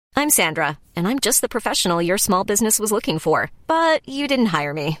I'm Sandra, and I'm just the professional your small business was looking for. But you didn't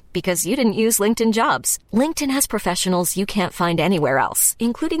hire me because you didn't use LinkedIn Jobs. LinkedIn has professionals you can't find anywhere else,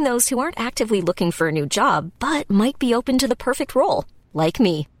 including those who aren't actively looking for a new job, but might be open to the perfect role, like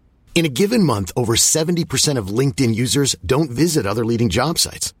me. In a given month, over 70% of LinkedIn users don't visit other leading job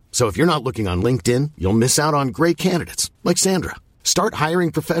sites. So if you're not looking on LinkedIn, you'll miss out on great candidates like Sandra. Start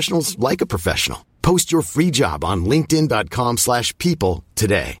hiring professionals like a professional. Post your free job on linkedin.com/people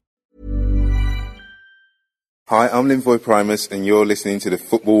today. Hi, I'm Linvoy Primus, and you're listening to the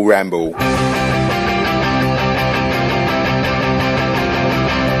Football Ramble.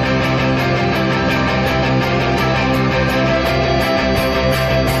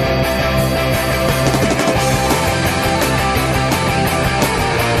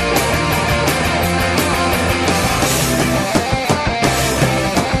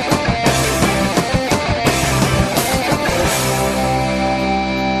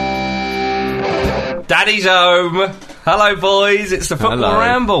 Daddy's home. Hello, boys. It's the Football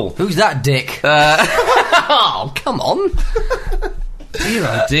Ramble. Who's that dick? Oh, come on. Dear,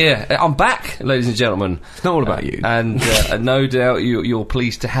 oh dear. I'm back, ladies and gentlemen. It's not all about you. And no doubt you're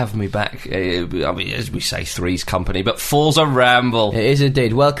pleased to have me back. I mean, as we say, three's company, but four's a ramble. It is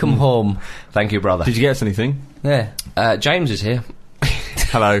indeed. Welcome home. Thank you, brother. Did you get us anything? Yeah. James is here.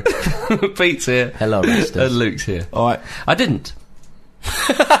 Hello. Pete's here. Hello, Rastas. And Luke's here. All right. I didn't.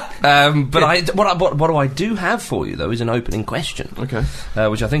 But what I do have for you, though, is an opening question. Okay.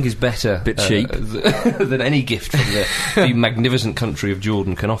 Which I think is better... Bit cheap. than any gift from the magnificent country of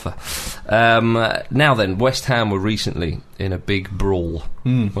Jordan can offer. Now then, West Ham were recently in a big brawl,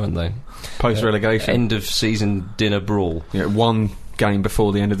 weren't they? Post-relegation. End of season dinner brawl. Yeah, one game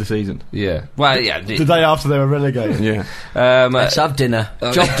before the end of the season. Yeah. Well, yeah. The day after they were relegated. Yeah. Let's have dinner.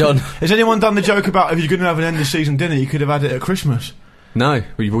 Job done. Has anyone done the joke about if you're going to have an end of season dinner, you could have had it at Christmas? No.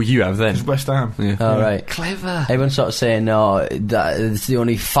 Well, you have then. It's West Ham. Yeah. All right. Clever. Everyone's sort of saying, no, that it's the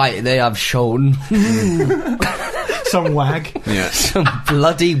only fight they have shown. Some wag. Yeah. Some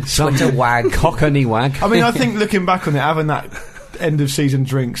bloody Twitter wag. Cockney wag. I mean, I think looking back on it, having that end of season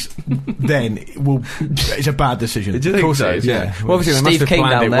drinks then it's a bad decision. Of course it is, yeah. Well, obviously they must have King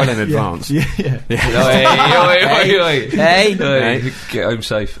planned it down well there. in advance. Yeah. Hey. Get home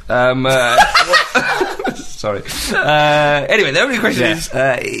safe. Sorry. Anyway, the only question is,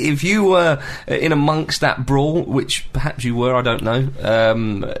 if you were in amongst that brawl, which perhaps you were, I don't know,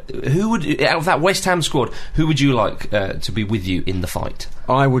 who would, out of that West Ham squad, who would you like to be with you in the fight?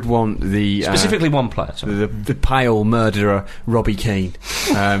 I would want the... Specifically one player. The pale murderer, Robbie Keane.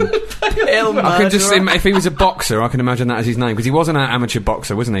 Pale I can just, if he was a boxer, I can imagine that as his name, because he was an amateur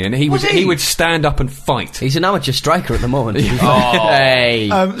boxer, wasn't he? And he would stand up and fight. He's an amateur striker at the moment.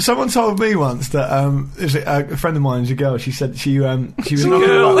 Hey. Someone told me once that a friend of mine is a girl. She said she was knocking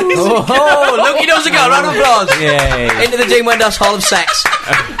about. Look, he knows a girl. Round of applause. Yay. Into the Dean Wendass Hall of Sex.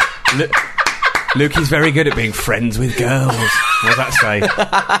 Luke is very good at being friends with girls. What does that say?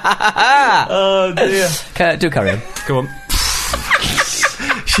 Oh dear. Do carry on. Go on.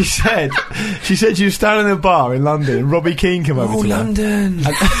 She said she was standing in a bar in London and Robbie Keane came over to London.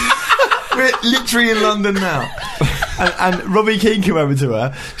 her. We're literally in London now. And Robbie Keane came over to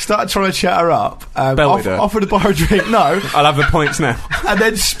her, started trying to chat her up, offered to buy her a drink, no. I'll have the points now. And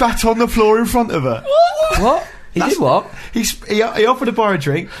then spat on the floor in front of her. What? He did what? He offered to buy her a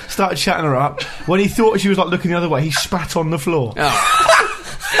drink, started chatting her up. When he thought she was like looking the other way, he spat on the floor.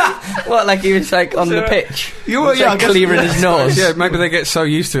 What, like he was like on the pitch? Yeah, clearing his nose. Yeah, maybe they get so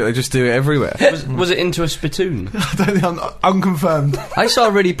used to it they just do it everywhere. Was it into a spittoon? I don't think, unconfirmed. I saw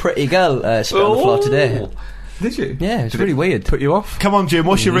a really pretty girl spit on the floor today. Did you? Yeah, it's really weird. Put you off? Come on, Jim,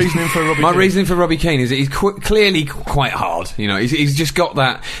 what's your reasoning for Robbie Keane? My reasoning for Robbie Keane is that he's clearly quite hard. You know, he's just got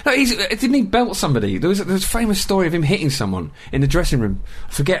that. No, didn't he belt somebody? There was a famous story of him hitting someone in the dressing room.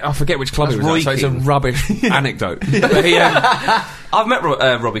 I forget which club That's it was at, so it's a rubbish anecdote. But he, I've met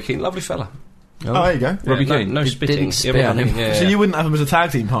Robbie Keane, lovely fella. Oh, there you go. Robbie Keane. No spitting. Didn't spit on him. Yeah. So you wouldn't have him as a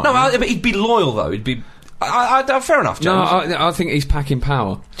tag team partner? No, but he'd be loyal though. He'd be. Fair enough, James. No, I think he's packing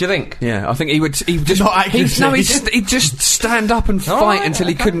power. Do you think? Yeah, I think he'd just Not accuracy. he'd just stand up and fight until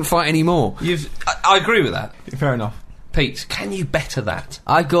he couldn't fight anymore. I agree with that. Fair enough. Pete, can you better that?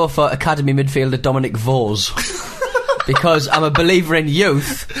 I'd go for academy midfielder Dominic Vos. Because I'm a believer in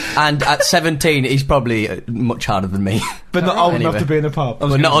youth, and at 17 he's probably much harder than me. But not old enough to be in a pub.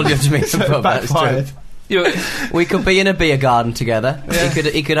 But not old enough to be in a pub, that's true. Backfired. We could be in a beer garden together. Yeah.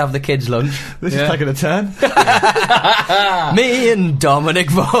 He could have the kids' lunch. This is taking a turn. Me and Dominic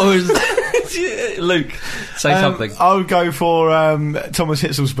Vos. Luke, Say something. I would go for Thomas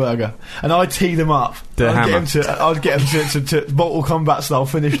Hitzelsberger, and I'd tee them up. I'd get him to Mortal Kombat style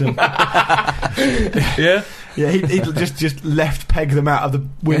finish them. Yeah. Yeah, he'd just left peg them out of the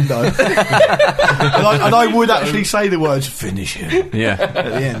window. and I would actually say the words "finish him." Yeah, at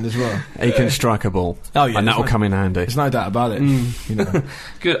the end as well. He can strike a ball. Oh yeah, and that'll come in handy. There's no doubt about it. You know.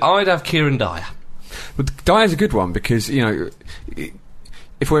 Good. I'd have Kieran Dyer. But Dyer's a good one because, you know,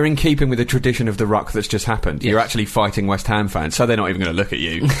 if we're in keeping with the tradition of the ruck that's just happened, you're actually fighting West Ham fans, so they're not even going to look at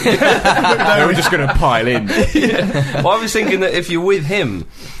you. They're just going to pile in. Well, I was thinking that if you're with him,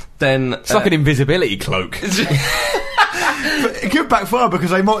 then it's like an invisibility cloak. But it could backfire because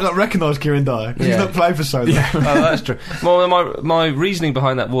they might not recognise Kieran Dyer because he's not played for so long. Oh, that's true. Well, my reasoning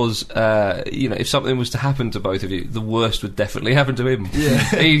behind that was, you know, if something was to happen to both of you, the worst would definitely happen to him. Yeah.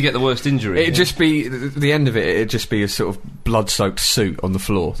 He'd get the worst injury. It'd just be the end of it. It'd just be a sort of blood-soaked suit on the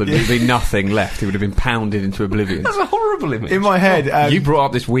floor. There'd be nothing left. He would have been pounded into oblivion. That's a horrible image. In my head, you brought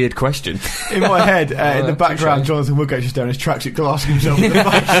up this weird question. In my head, in the background, Jonathan Woodgate's just down his tracksuit, glassing himself in the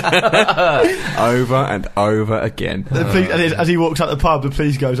face over and over again. As he walks out the pub, the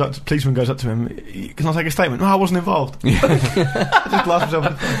policeman goes up to him. Can I take a statement? No, I wasn't involved. I just glassed myself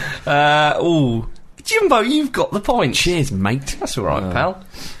in the face. Jimbo, you've got the point. Cheers, mate. That's all right, pal.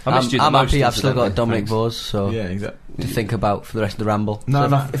 I missed you the I'm most, happy I've still got incidentally. Dominic Vos, so Yeah, exactly. to think about for the rest of the ramble. No, So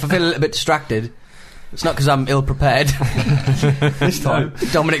no. if I feel a little bit distracted, it's not because I'm ill-prepared. This time.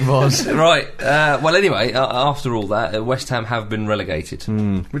 Dominic Vos. Right. Well, anyway, after all that, West Ham have been relegated.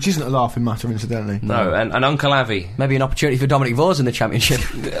 Which isn't a laughing matter, incidentally. No, and Uncle Avi. Maybe an opportunity for Dominic Vos in the Championship.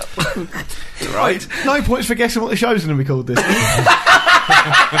 Right. No points for guessing what the show's going to be called this.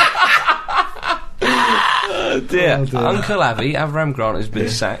 Dear. Oh, dear. Uncle Avi, Avram Grant has been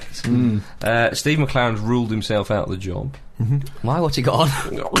sacked. Steve McLaren's ruled himself out of the job. Why? What's he got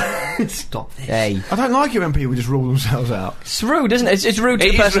on? Stop this. Hey. I don't like it when people just rule themselves out. It's rude, isn't it? It's rude to It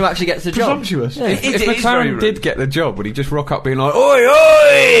the is person who actually gets the job. Presumptuous. Yeah. If is very McLaren rude. did get the job, would he just rock up being like, "Oi,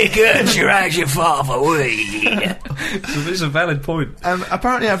 oi, get your action father, oi"? So this is a valid point.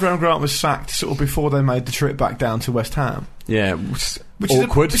 Apparently Avram Grant was sacked sort of before they made the trip back down to West Ham. Yeah, Which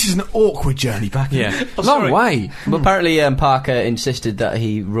awkward. This is an awkward journey back. Yeah, long sorry. way. Well, apparently Parker insisted that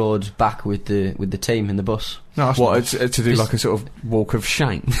he rode back with the team in the bus. No, that's What not. to do like a sort of walk of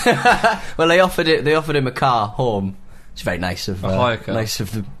shame? Well, they offered him a car home. It's very nice of hire car. nice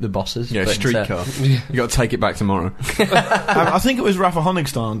of the bosses. Yeah, but, streetcar. You got to take it back tomorrow. I think it was Rafa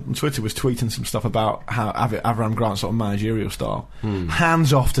Honigstein on Twitter was tweeting some stuff about how Avram Grant's sort of managerial style.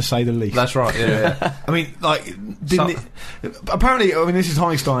 Hands off, to say the least. That's right, yeah. I mean, like, apparently, I mean, this is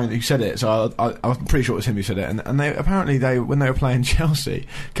Honigstein who said it, so I'm pretty sure it was him who said it. And they apparently, when they were playing Chelsea,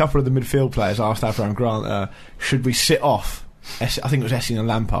 a couple of the midfield players asked Avram Grant, should we sit off, I think it was Essien and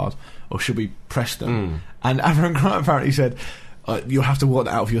Lampard, or should we press them? And Avram Grant apparently said, you'll have to work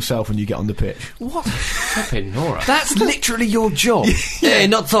that out for yourself when you get on the pitch. What? Flipping Nora. That's literally your job. Hey,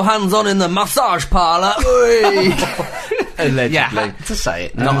 not so hands-on in the massage parlour. Allegedly. Yeah, to say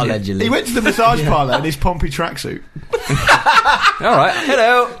it. Not allegedly. He went to the massage parlour in his Pompey tracksuit. All right.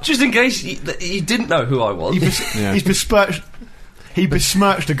 Hello. Just in case you didn't know who I was. He's besmirched. He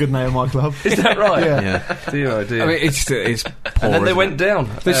besmirched a good name of my club. Is that right? Yeah. Dear, oh dear. I mean, it's poor. and then they isn't went it? down.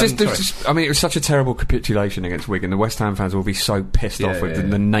 There's Sorry. just, I mean, it was such a terrible capitulation against Wigan. The West Ham fans will be so pissed off with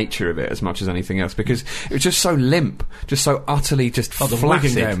the nature of it as much as anything else, because it was just so limp, just so utterly just The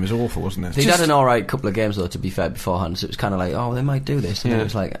flaccid. Wigan game was awful, wasn't it? They'd had an alright couple of games, though, to be fair, beforehand, so it was kind of like, oh, they might do this. And then it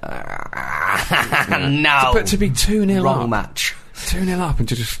was like, no. But to be 2-0 Wrong up, match. 2-0 up, and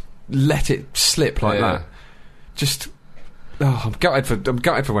to just let it slip like that, just. Oh, I'm gutted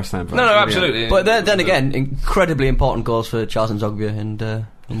for West Ham fans. No, Really absolutely. But then again, incredibly important goals for Charles Nzogbia and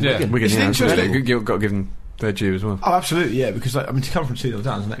Wigan. Wigan, It's yeah, interesting. you've got to give them their due as well. Oh, absolutely, yeah. Because I mean, to come from 2-0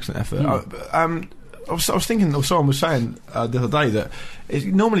 down is an excellent effort. I was thinking, or someone was saying the other day that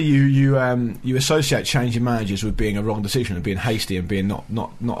normally you associate changing managers with being a wrong decision and being hasty and being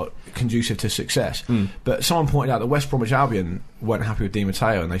not conducive to success. But someone pointed out that West Bromwich Albion weren't happy with Di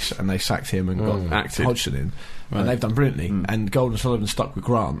Matteo and they sacked him and got Hodgson in. And they've done brilliantly. And Golden Sullivan stuck with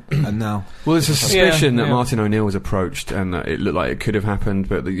Grant, and now. Well, there's a suspicion that yeah. Martin O'Neill was approached, and it looked like it could have happened,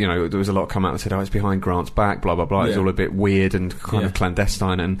 but there was a lot come out that said, "Oh, it's behind Grant's back," blah blah blah. It's all a bit weird and kind of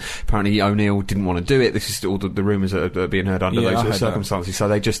clandestine, and apparently O'Neill didn't want to do it. This is all the rumours that are being heard under those sort of circumstances. So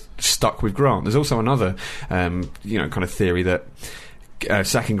they just stuck with Grant. There's also another, kind of theory that.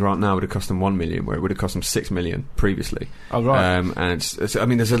 Sacking Grant now would have cost them 1 million, where it would have cost them 6 million previously. Oh right. And I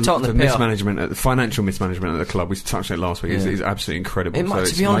mean, there's a lot of mismanagement, the financial mismanagement at the club. We touched on it last week. Is absolutely incredible. It might,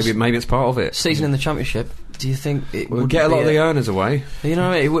 to be honest, maybe it's part of it. Season in the Championship, do you think it We'll would get a be lot of the earners away. You know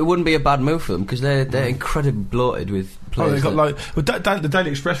what I mean? It wouldn't be a bad move for them because they're incredibly bloated with players. They got the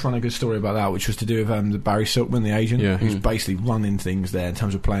Daily Express ran a good story about that, which was to do with the Barry Silkman, the agent, who's basically running things there in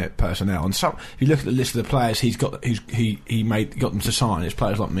terms of player personnel. And so, if you look at the list of the players he got them to sign, it's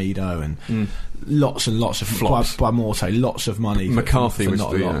players like Mido and lots and lots of flops by Morte, lots of money. McCarthy for was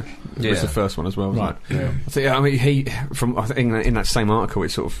not a lot. was the first one as well, right? Yeah. I think, I think in that same article, it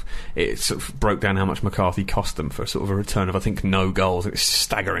sort of broke down how much McCarthy cost them for sort of a return of, I think, no goals. It's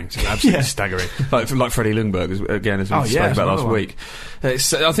staggering, it's absolutely staggering. Like Freddie Ljungberg as we spoke about last week. I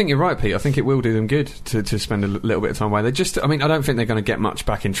think you're right, Pete. I think it will do them good to spend a little bit of time away. I don't think they're going to get much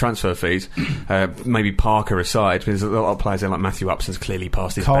back in transfer fees. Maybe Parker aside, because there's a lot of players there like Matthew Upson's clearly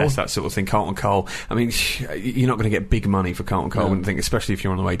past his best, that sort of thing. Carlton Cole. I mean, you're not going to get big money for Carlton Cole, I wouldn't think, especially if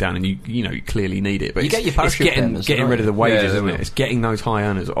you're on the way down and you clearly need it. But you get your parachute it's getting rid of the wages, isn't it? It's getting those high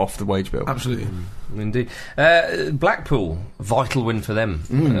earners off the wage bill. Absolutely. Indeed. Blackpool, vital win for them.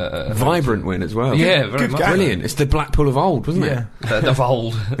 Vibrant win as well. Yeah, very much. Brilliant. It's the Blackpool of old, wasn't it? Of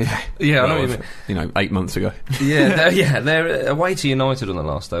old. Yeah, I know what you mean. 8 months ago. They're away to United on the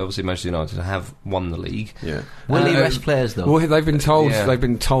last day. Obviously, Manchester United have won the league. Yeah. Will they rest players though? Well, they've been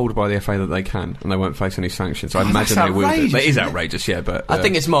told by the FA that they can, and they won't face any sanctions. So I imagine they will. It is outrageous, but I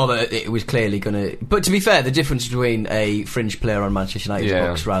think it's more that it was clearly going to. But to be fair, the difference between a fringe player on Manchester United's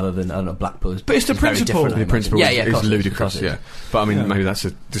books rather than Blackpool, but it's the principle. The principle is ludicrous. Yeah, but I mean, maybe that's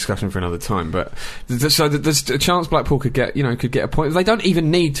a discussion for another time. But there's a chance Blackpool could get a point. They don't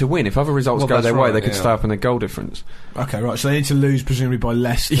even need to win. If other results go their way, they could stay up in their goal difference. Okay, right. So they need to lose presumably by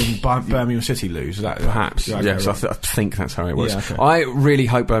less than Birmingham City lose. Is that perhaps? Yes, I think that's how it works. Yeah, okay. I really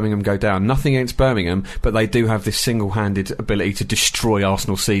hope Birmingham go down. Nothing against Birmingham, but they do have this single-handed ability to destroy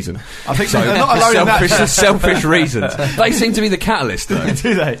Arsenal's season. I think they're not alone in that. Selfish reasons. They seem to be the catalyst, though.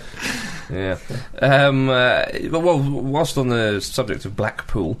 Do they? Yeah. Well, whilst on the subject of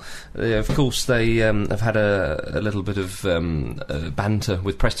Blackpool, of course they have had a little bit of banter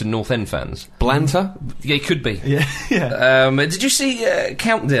with Preston North End fans. Blanter? Yeah, it could be. Yeah. Did you see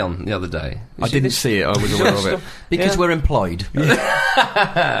Countdown the other day? I didn't see it. I was aware of it. Because we're employed. Some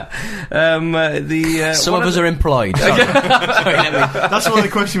of us are employed. Sorry. That's why the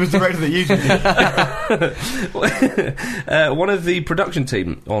question was directed at you. One of the production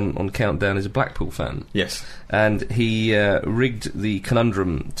team on Countdown is a Blackpool fan. Yes. And he rigged the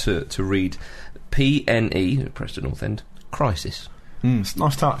conundrum to read PNE, Preston North End, crisis. It's a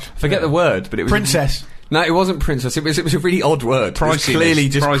nice touch. Forget the word, but it was... Princess. No, it wasn't princess. It was a really odd word. Clearly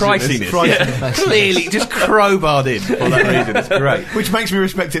just crisiness. Yeah. Clearly just crowbarred in for that reason. It's great. Which makes me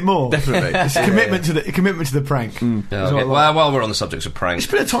respect it more. Definitely. It's a commitment to the prank. Okay. Well, while we're on the subject of pranks,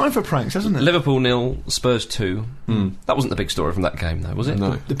 it's been a time for pranks, hasn't it? Liverpool 0, Spurs 2. That wasn't the big story from that game, though, was it?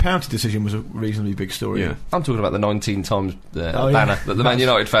 No. The penalty decision was a reasonably big story. Yeah. I'm talking about the 19 times banner that the Man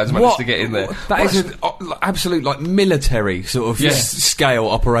United fans managed to get in there. That is an absolute military sort of scale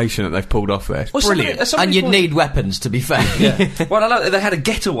operation that they've pulled off there. It's brilliant. And you'd need weapons, to be fair. Well, I know they had a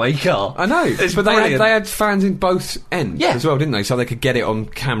getaway car. I know, but they had fans in both ends Yeah. as well, didn't they? So they could get it on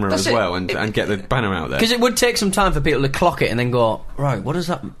camera as well and get the banner out there. Because it would take some time for people to clock it and then go, right, what does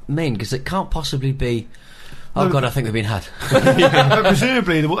that mean? Because it can't possibly be... Oh, God, I think they've been had. But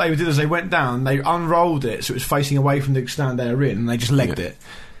presumably, what they did is they went down, they unrolled it so it was facing away from the stand they were in, and they just legged it.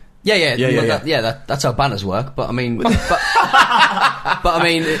 That's how banners work. But I mean, but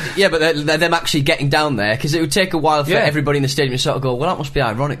they're them actually getting down there, because it would take a while for everybody in the stadium to sort of go, well, that must be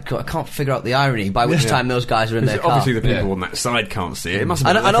ironic. I can't figure out the irony. By which time those guys are in their car. Obviously, the people on that side can't see it. It must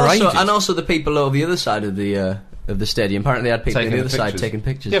have been and also the people over the other side of the stadium. Apparently, they had people on the other side taking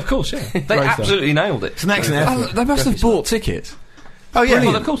pictures. Yeah, of course. Yeah, they absolutely nailed it. It's an excellent effort. They must have bought tickets. Oh yeah,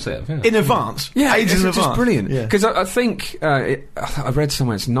 well, of course they have. Yeah. In advance. Yeah, ages in advance. Just brilliant. Because I think I read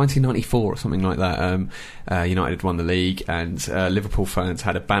somewhere it's 1994 or something like that. United had won the league, and Liverpool fans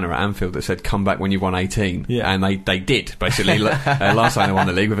had a banner at Anfield that said "Come back when you've won 18." Yeah. And they did basically. Last time they won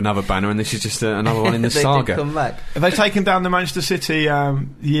the league with another banner, and this is just another one in the they saga. Did come back. Have they taken down the Manchester City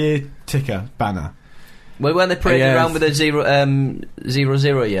year ticker banner? Well, when they paraded around with the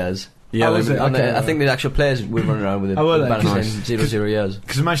 0 years. Yeah, I think the actual players were running around with a banner saying 0 years.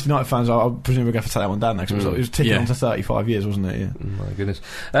 Because the Manchester United fans, I presume we're going to have to take that one down next. It was ticking on to 35 years, wasn't it? Yeah. My goodness.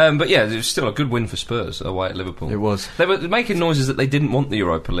 But yeah, it was still a good win for Spurs away at Liverpool. It was. They were making noises that they didn't want the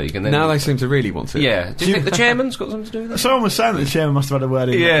Europa League, and then now they seem to really want it. Yeah. Do you think the chairman's got something to do with that? Someone was saying that the chairman must have had a word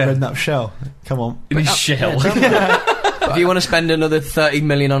in Redknapp's shell. Come on. In his shell. If you want to spend another 30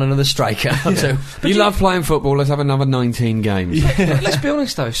 million on another striker, you love playing football, let's have another 19 games. Let's be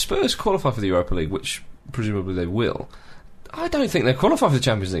honest though, if Spurs qualify for the Europa League, which presumably they will, I don't think they'll qualify for the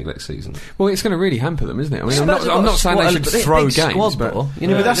Champions League next season. Well, it's going to really hamper them, isn't it? I mean, Suppose I'm not saying they should throw big games, squad, but though.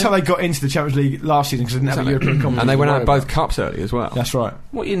 But that's how they got into the Champions League last season, because they didn't have a European competition. and they went to out worry both about. cups early as well. That's right.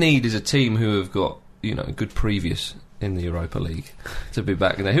 What you need is a team who have got, good previous in the Europa League to be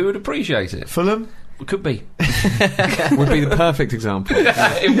back in there. Who would appreciate it? Fulham? It could be. Would be the perfect example.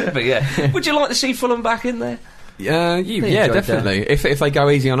 It would be, yeah. Would you like to see Fulham back in there? Yeah, enjoyed definitely. If they go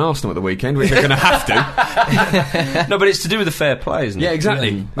easy on Arsenal at the weekend, which they're going to have to. No, but it's to do with the fair play, isn't it? Yeah, exactly.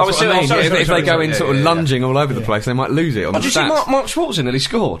 Yeah. That's what I mean. If they go in sort of yeah. lunging all over the place, they might lose it on the Did you see stats. Mark Schwarzer nearly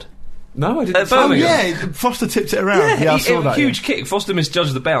scored? No, I didn't. Birmingham. Oh, yeah, Foster tipped it around. Yeah, I saw that. Huge kick. Foster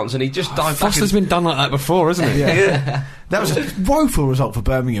misjudged the bounce and he just dived back. Foster's been done like that before, hasn't he? Yeah. That was a woeful result for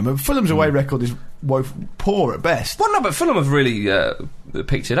Birmingham. And Fulham's away record is poor at best. Well, no, but Fulham have really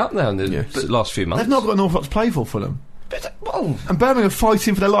picked it up now in the last few months. They've not got an awful lot to play for, Fulham. Well, And Birmingham are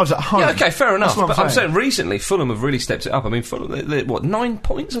fighting for their lives at home. yeah, okay, fair enough. That's what But I'm saying recently, Fulham have really stepped it up. I mean, Fulham, they're 9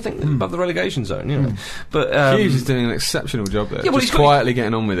 points, I think, above the relegation zone. But Hughes is doing an exceptional job there. Yeah, well, just quietly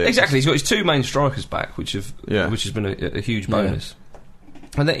getting on with it. exactly. He's got his 2 main strikers back, which has been a huge bonus.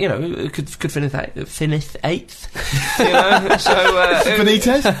 And then, it could finish 8th. So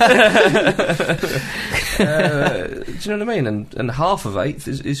Benitez? do you know what I mean? And half of 8th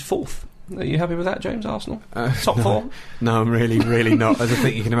is 4th. Are you happy with that, James? Arsenal top 4? No, I'm really not. As I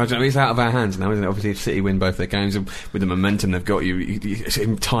think you can imagine, I mean, it's out of our hands now, isn't it? Obviously, if City win both their games, and with the momentum they've got, it's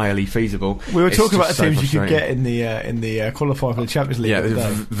entirely feasible. We were It's talking about just the so teams you could frustrating. get in the qualifier for the Champions League. Yeah, the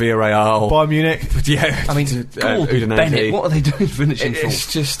other day. Villarreal. Bayern Munich. Yeah, I mean, Udinese. Bennett, what are they doing finishing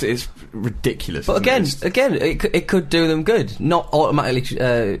It's just, it's ridiculous. But isn't again, it? it could do them good. Not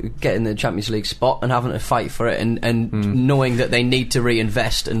automatically getting the Champions League spot and having to fight for it, and knowing that they need to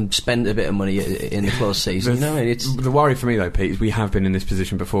reinvest and spend a bit of money in the close season. The worry for me though, Pete, is we have been in this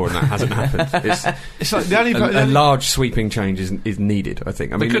position before and that hasn't happened. It's like the only a large sweeping change is needed, I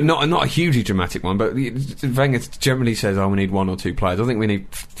think. I mean, not a hugely dramatic one, but Wenger generally says, we need 1 or 2 players. I think we need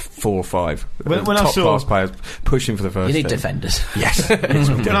 4 or 5 when I top saw- class players pushing for the first you need team. defenders. Yes.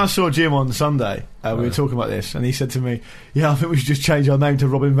 When I saw Jim on Sunday, we were talking about this, and he said to me, I think we should just change our name to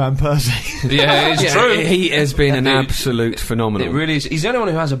Robin Van Persie. Yeah, it's true. He has been an absolute phenomenal. It really is. He's the only one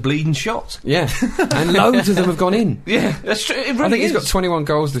who has a bleeding shot. Yeah, and loads of them have gone in. Yeah, that's true. It really I think is. he's got 21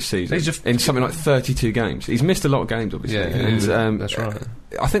 goals this season He's in something like 32 games. He's missed a lot of games, obviously. Yeah, and, that's right.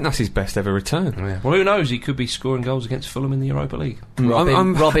 I think that's his best ever return. Yeah. Well, who knows? He could be scoring goals against Fulham in the Europa League.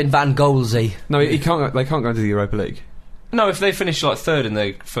 Robin Van Golsey. No, he can't. They can't go into the Europa League. No, if they finish like 3rd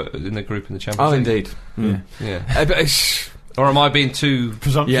in their group in the Champions Oh, League. indeed. Yeah. But it's, Or am I being too...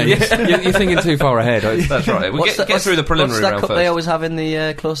 Presumptuous. you're thinking too far ahead. That's right. We'll get through the preliminary what's that round cup first. they always have in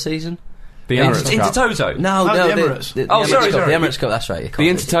the close season? The Emirates Cup. Intertoto? No, Oh, no, the Emirates. the Oh, Emirates sorry, Cup, sorry. the Emirates Cup. That's right. The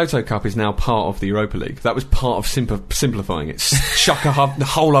Intertoto Cup is now part of the Europa League. That was part of simplifying it. Chuck the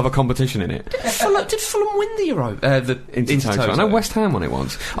whole other competition in it. Did Fulham win the the Intertoto. I know West Ham won it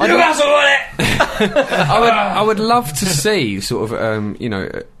once. Newcastle won it! I would love to see sort of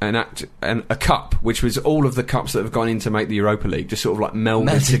a cup which was all of the cups that have gone in to make the Europa League just sort of like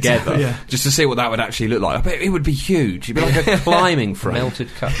melted together, yeah. just to see what that would actually look like. I bet it would be huge. It'd be like a climbing frame. Melted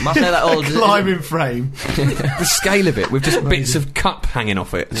cup. Must say that old Climbing frame. The scale of it with just bits of cup hanging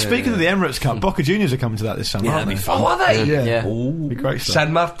off it. Speaking of the Emirates Cup, Boca Juniors are coming to that this summer, aren't they? Oh, are they? Yeah. Yeah. Ooh. Be great stuff.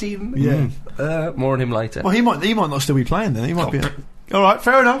 San Martin. Yeah. More on him later. Well, he might not still be playing then. He might be. All right,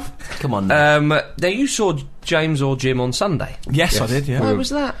 fair enough. Come on. Now. Now you saw James or Jim on Sunday. Yes, I did. Yeah, Why was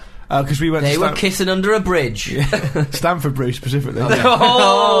that? because we went They to were kissing under a bridge. Stamford Bridge specifically.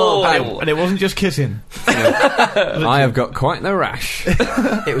 Oh! And it wasn't just kissing. I have got quite the rash.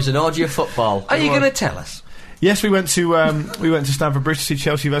 It was an orgy of football. Are you going to tell us? Yes, we went to Stamford Bridge to see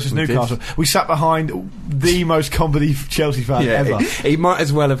Chelsea versus Newcastle. We sat behind the most comedy Chelsea fan ever. He might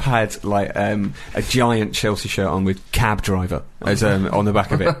as well have had like a giant Chelsea shirt on with cab driver as on the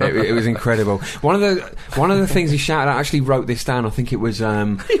back of it. It was incredible. One of the things he shouted out, I actually wrote this down. I think it was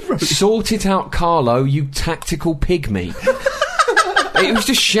 "Sort it out, Carlo, you tactical pygmy." He was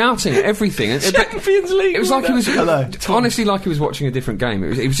just shouting at everything. Champions League. It was like he was Hello. honestly like he was watching a different game.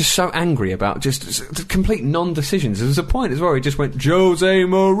 He was just so angry about just complete non-decisions. There was a point as well. He just went Jose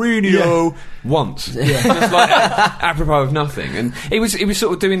Mourinho once, just like apropos of nothing. And he was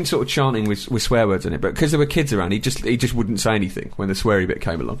sort of doing sort of chanting with swear words in it. But because there were kids around, he just wouldn't say anything when the sweary bit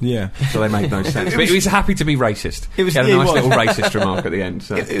came along. Yeah. So they made no sense. But he was happy to be racist. It was- he had a he nice was. little racist remark at the end.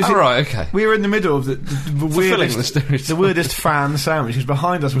 So. It was- Oh, right, okay. We were in the middle of the Fulfilling weirdest, the stereotype. the weirdest fan sandwich, because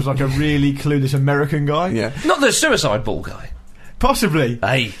behind us was like a really clueless American guy. Yeah. Not the suicide ball guy. Possibly.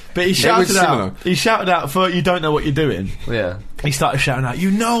 Hey. But he was shouted similar. out. He shouted out for "You don't know what you're doing." Yeah. He started shouting out, "You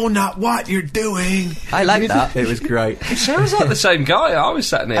know not what you're doing." I like that. It was great. It sounds like the same guy. I was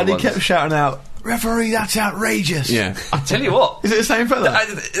sat near And he once. kept shouting out, "Referee, that's outrageous." Yeah. I tell you what. Is it the same fella?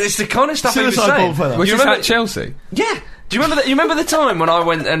 It's the kind of stuff he was Suicide saying. ball fella. Was You this remember- at Chelsea? Yeah. Do you remember that? You remember the time when I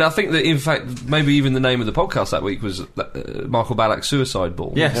went, and I think that in fact maybe even the name of the podcast that week was Michael Ballack's suicide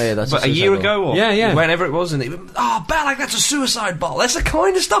ball. Yes. Yeah, that's But a suicide year ball. ago, or Yeah. whenever it was, and Ballack, that's a suicide ball. That's the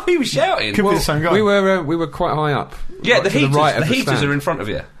kind of stuff he was shouting. Could be the same guy. We were quite high up. Yeah, Right the to heaters. right The of heaters stand. are in front of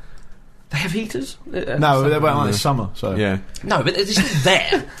you. They have heaters? No, they weren't like this summer. So Yeah. No, but it's still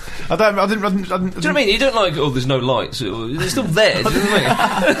there. I didn't. Do you know what I mean? You don't like, there's no lights. They're still there. Do you know what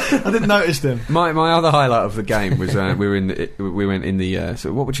I mean? I didn't notice them. My other highlight of the game was we went in the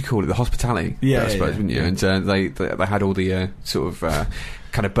so what would you call it, the hospitality? Yeah, I suppose, yeah, wouldn't you? yeah. And they had all the sort of.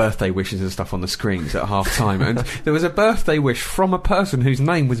 Kind of birthday wishes and stuff on the screens at half time, and there was a birthday wish from a person whose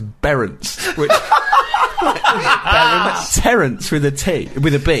name was Berrance, which Terence with a T,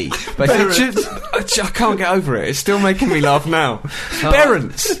 with a B. But I can't get over it. It's still making me laugh now.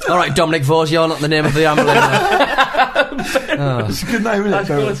 Berrance. All right, Dominic Vos, you're not the name of the ambulance. It's a good name, isn't it?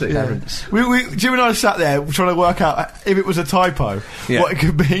 quality. Yeah. Jim and I sat there trying to work out if it was a typo, Yeah. what it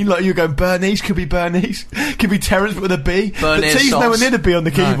could be. Like you go, Bernice could be Bernice, could be Terence but with a B. But Bernice T's sauce. nowhere near the B on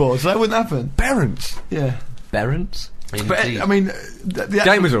the keyboard, so that wouldn't happen. Berrance. Yeah, Berrance? but I mean, the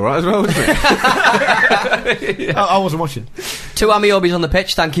Game was alright as well, wasn't it? I wasn't watching. Two Amiobis on the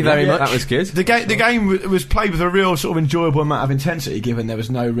pitch, thank you very much. That was good. The game was played with a real sort of enjoyable amount of intensity, given there was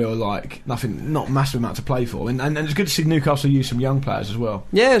no real not massive amount to play for, and it's good to see Newcastle use some young players as well.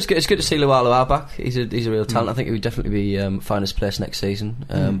 Yeah, it's good to see Luau back. He's a real talent. I think he would definitely be find his place next season.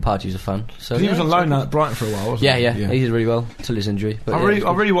 Pardew's a fan. So He was yeah, on loan down at Brighton for a while, wasn't Yeah, he? he did really well till his injury. But I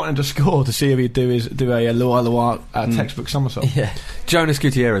really wanted him to score to see if he'd do a Luau textbook somersault. Yeah. Jonas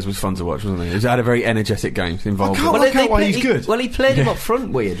Gutierrez was fun to watch, wasn't he? He had a very energetic game involved. I can't with- work out why he's good. Well, he played him up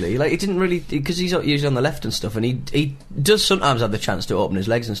front weirdly. Like he didn't really, because he's usually on the left and stuff, and he does sometimes have the chance to open his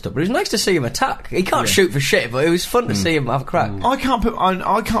legs and stuff. But it was nice to see him attack. He can't shoot for shit, but it was fun to see him have a crack. I can't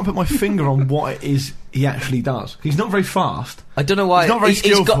put my finger on what it is he actually does. He's not very fast. I don't know why. He's not very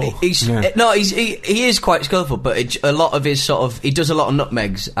skillful. He is quite skillful, but a lot of his sort of, he does a lot of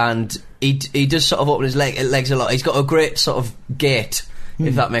nutmegs, and he does sort of open his legs a lot. He's got a great sort of gait,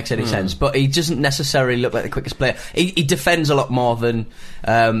 if that makes any sense. But he doesn't necessarily look like the quickest player. He defends a lot more than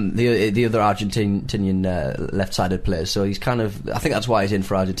the other Argentinian left-sided players. So he's kind of, I think that's why he's in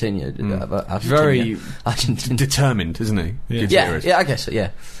for Argentina. Very Argentina. determined, isn't he? Yeah, Gutierrez? yeah, I guess so,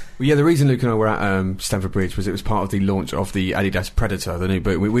 yeah. Well, yeah, the reason Luke and I were at Stamford Bridge was it was part of the launch of the Adidas Predator, the new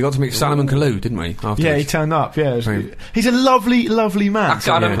boot. We got to meet Salomon Kalou, didn't we? Afterwards. Yeah, he turned up. Yeah, Very- he's a lovely man. I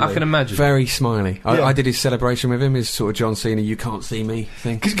can imagine. Very smiley. Yeah. I did his celebration with him, his sort of John Cena, you can't see me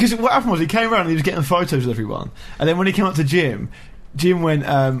thing. Because what happened was he came around and he was getting photos with everyone, and then when he came up to Jim went,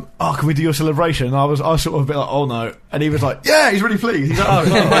 "Oh, can we do your celebration?" And I was sort of a bit like, "Oh no," and he was like, "Yeah," he's really pleased. He's like, "Oh,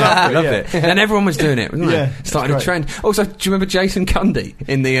 I loved it. And everyone was doing it, wasn't Yeah, it? Started a it's trend. Also, do you remember Jason Cundy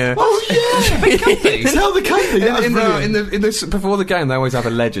in the... Oh yeah, tell the company. That was brilliant. in the before the game, they always have a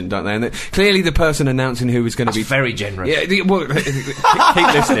legend, don't they? And clearly, the person announcing who was going to be very generous. Yeah, keep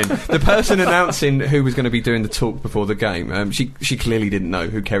listening. The person announcing who was going to be doing the talk before the game, she clearly didn't know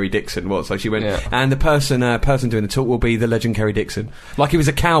who Kerry Dixon was, so she went, and the person doing the talk will be the legend Kerry Dixon, like he was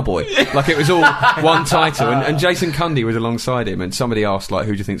a cowboy, like it was all one title. And Jason Cundy was alongside him, and somebody asked, like,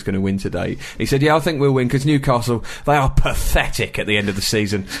 who do you think's going to win today? He said, "Yeah, I think we'll win because Newcastle, they are pathetic at the end of the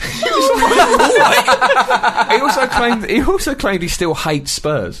season." He also claimed he still hates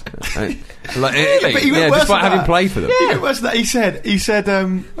Spurs. But he went worse despite than having that. played for them. Yeah, it was that he said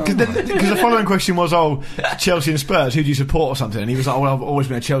because the following question was, Chelsea and Spurs, who do you support or something? And he was like, well, I've always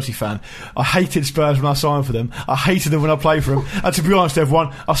been a Chelsea fan. I hated Spurs when I signed for them. I hated them when I played for them. And to be honest,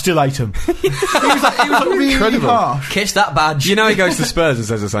 everyone, I still hate them. he was like really Incredible. harsh. Kiss that badge. You know, he goes to Spurs and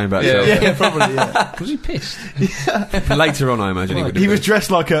says the same about Chelsea. Yeah, probably. Yeah. Was he pissed? Later on, I imagine he would have He was been.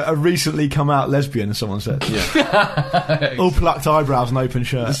 dressed like a recently come out lesbian, as someone said. Yeah. All plucked eyebrows and open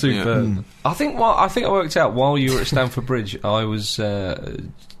shirt. Superb. I think I worked out while you were at Stamford Bridge, I was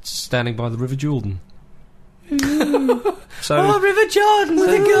standing by the River Jordan. So River Jordan with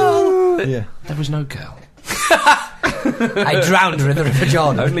a girl. Yeah. there was no girl. I drowned in the River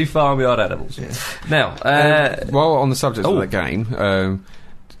Jordan. Only farmyard animals. Now, While on the subject of that game,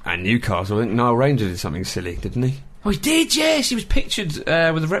 and Newcastle, I think Niall Ranger did something silly, didn't he? oh, he did. Yes, he was pictured with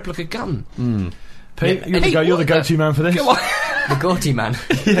a replica gun. Pete, you're Pete, the what go-to man for this. Come on. The Goatee man.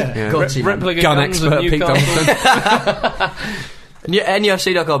 Yeah. Goatee man. Replica Gun guns expert of Pete Newcastle. Donaldson.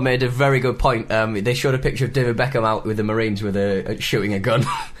 NFC.com made a very good point. They showed a picture of David Beckham out with the Marines with shooting a gun.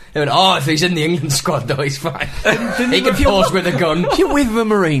 They went, if he's in the England squad though, he's fine. He can pose with a gun. If you're with the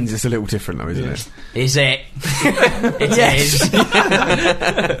Marines, it's a little different though, isn't it? Is it? It is.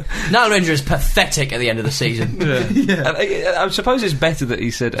 Nile Ranger is pathetic at the end of the season. I suppose it's better that he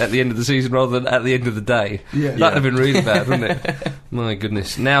said at the end of the season rather than at the end of the day. That'd have been really bad, wouldn't it? My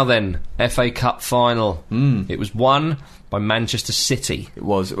goodness. Now then, FA Cup final. It was won by Manchester City. It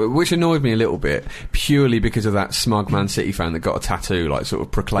was, which annoyed me a little bit, purely because of that smug Man City fan that got a tattoo, like sort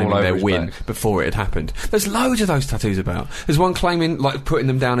of proclaiming their win before it had happened. There's loads of those tattoos about. There's one claiming, like, putting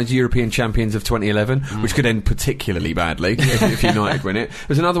them down as European champions of 2011, which could end particularly badly if United win it.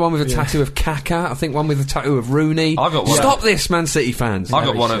 There's another one with a tattoo of Kaka, I think one with a tattoo of Rooney. I got one. Stop this, Man City fans. I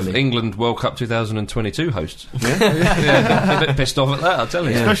got one of England World Cup 2022 hosts. A bit pissed off at that, I'll tell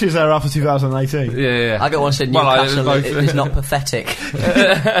you. Especially as they're after 2018. Yeah. I got one saying Newcastle is not pathetic.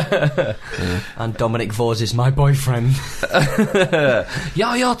 And Dominic Vos is my boyfriend.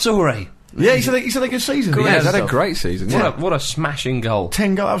 Yaya Toure. Yeah, he's had a good season. Yeah, he's had a great season. What a smashing goal.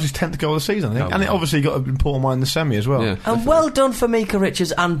 10 goals. That was his 10th goal of the season, I think. And it obviously got an important one in the semi as well. Yeah. And well done for Mika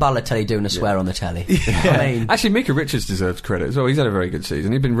Richards and Balotelli doing a swear on the telly. I mean, actually, Mika Richards deserves credit as well. He's had a very good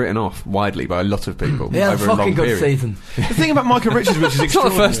season. He's been written off widely by a lot of people over a long period. Season. The thing about Mika Richards, which is it's not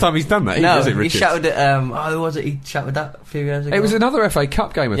the first time he's done that, is it, Richards? He shouted at, who was it? He shouted that a few years ago. It was another FA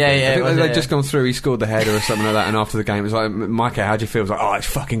Cup game, I think. I think they'd just gone through, he scored the header or something like that, and after the game it was like, Mika, how'd you feel? It was like, it's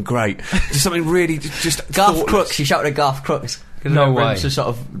fucking great. Just something really just Garth Crooks. He shouted at Garth Crooks. No way. Just sort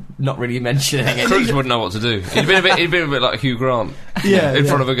of not really mentioning it. Crooks wouldn't know what to do. He'd been a bit like Hugh Grant. In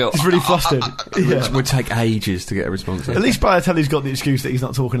front of a girl. He's really flustered. It would take ages to get a response. At least Balotelli's got the excuse that he's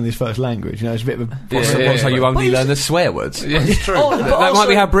not talking in his first language. You know, it's a bit of a... So you only learn the swear words? Yeah, it's true. That might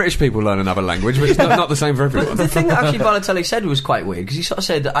be how British people learn another language, but it's not the same for everyone. The thing that actually Balotelli said was quite weird, because he sort of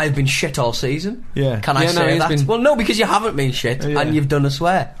said, I've been shit all season. Yeah. Can I say that? Well, no, because you haven't been shit, and you've done a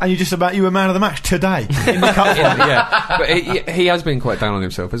swear. And you were man of the match today in the cup final. Yeah. But he has been quite down on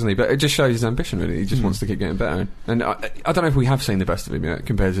himself, hasn't he? But it just shows his ambition, really. He just wants to keep getting better. And I don't know if we have seen the best of him yet,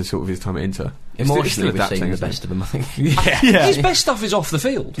 compared to sort of his time at Inter. Emotionally, we've seen the best of him, I think. His best stuff is off the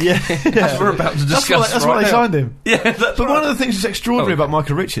field. Yeah. As we're about to discuss. That's why they signed him. Yeah, but one of the things that's extraordinary about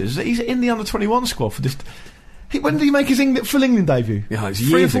Mika Richards is that he's in the under-21 squad for this... When did he make his full England debut? Yeah, it was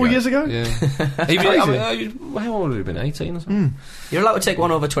 3 or 4 years ago? Yeah. How old would he have been? 18 or something? You're allowed to take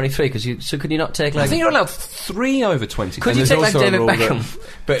 1 over 23, so could you not take like... I think you're allowed 3 over 20. Could you take like David Beckham?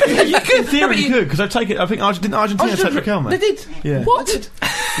 But in theory you could, because I take it... I think didn't Argentina take Raquel, mate? They did? Yeah. What?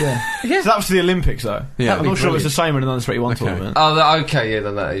 Yeah. So that was for the Olympics, though. Yeah. I'm not sure it's the same in an under-21 tournament. Oh, okay,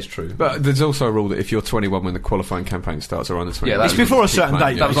 then that is true. But there's also a rule that if you're 21 when the qualifying campaign starts or under 21... Yeah, it's before a certain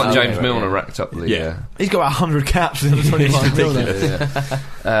date. That was like James Milner racked up the... Yeah. He's got about 100 caps in the 21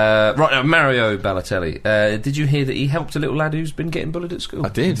 Right now, Mario Balotelli. Did you hear that he helped a little lad who's been getting bullied at school? I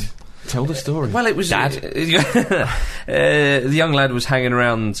did. Tell the story. Well, it was... Dad? The young lad was hanging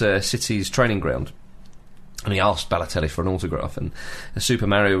around City's training ground, and he asked Balotelli for an autograph, and Super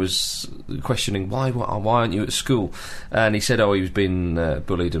Mario was questioning, why aren't you at school? And he said, he was being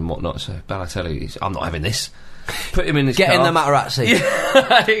bullied and whatnot. So Balotelli, I'm not having this. Put him in his car. Get in the Materazzi.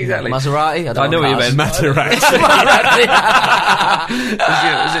 Yeah, exactly. Maserati? I know what you meant. Materazzi.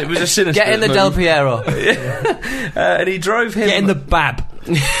 It was a sinister Get in the moment. Del Piero. And he drove him... Get in the Bab.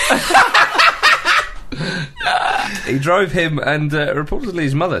 He drove him and reportedly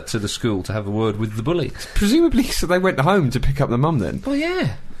his mother to the school to have a word with the bully. Presumably, so they went home to pick up the mum then? Well,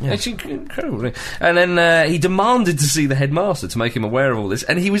 yeah. It's incredible. And then he demanded to see the headmaster to make him aware of all this,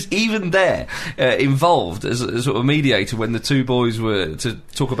 and he was even there, involved as a sort of mediator when the two boys were to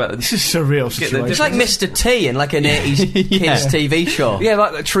talk about... This is a surreal situation. It's like Mr. T in like an 80s kids TV show. Yeah,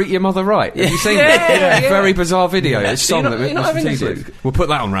 like Treat Your Mother Right. Have you seen that? Yeah. Very bizarre video. It's song that you're not having Mr. this. T. We'll put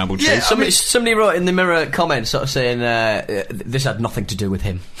that on Ramble Cheese. Yeah, somebody wrote in the Mirror comments sort of saying this had nothing to do with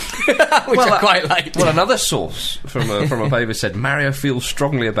him. Which I quite liked. Well, another source from a paper said Mario feels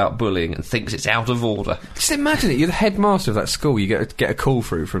strongly about bullying and thinks it's out of order. Just imagine it. You're the headmaster of that school. You get a call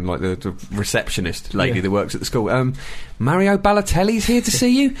through from like the receptionist lady that works at the school. Mario Balotelli's here to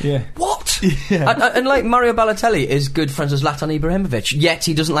see you. Yeah. What? Yeah. And like Mario Balotelli is good friends with Zlatan Ibrahimovic, yet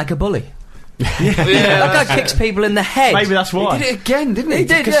he doesn't like a bully. That guy kicks people in the head. Maybe that's why. He did it again, didn't he? He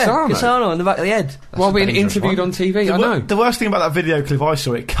did, Cassano in the back of the head. While being interviewed on TV, I know. The worst thing about that video clip I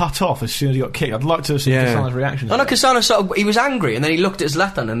saw, it cut off as soon as he got kicked. I'd like to see Cassano's reaction. I know Cassano sort of, he was angry, and then he looked at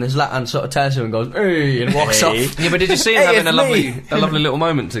Zlatan, and then Zlatan sort of turns to him and goes, hey, and walks off. Yeah, but did you see him having a lovely little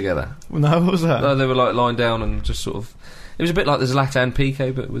moment together? No, what was that? They were like lying down and just sort of... It was a bit like the Zlatan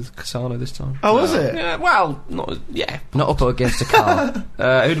Piqué, but with Cassano this time. Oh, was it? Yeah, well, not up against a car. Who'd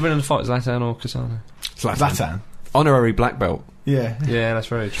have been in the fight, Zlatan or Cassano? Zlatan. Honorary black belt. Yeah. Yeah, that's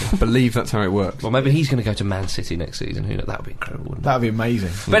very true. I believe that's how it works. Well, maybe he's going to go to Man City next season. Who knows? That would be incredible, wouldn't it? That would be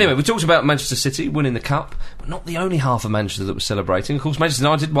amazing. But anyway, we talked about Manchester City winning the Cup, but not the only half of Manchester that was celebrating. Of course, Manchester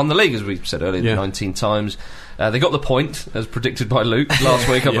United won the league, as we said earlier, 19 times. They got the point, as predicted by Luke last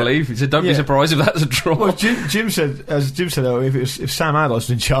week, I believe. He said, don't be surprised if that's a draw. Well, Jim said, if Sam Allardyce was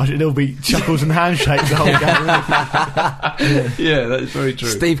in charge, it'll be chuckles and handshakes the whole game. Yeah, that's very true.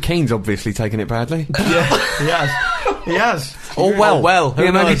 Steve Keane's obviously taken it badly. Yeah, he has. Oh, well.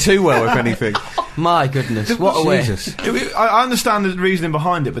 Him only too well, if anything. My goodness, what a way. Jesus. I understand the reasoning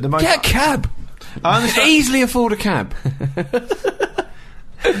behind it, but the most... Get a cab! I understand. Easily afford a cab.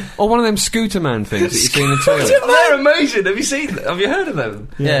 Or one of them scooter man things that you see in the toilet. They're amazing. Have you heard of them?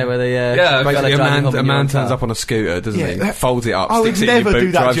 Yeah, where they... Basically, a man turns up on a scooter, doesn't he? Folds it up, sticks it in your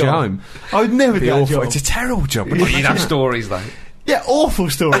boot, drives you home. I would never do that job. It's a terrible job. You'd have stories, though. Yeah, awful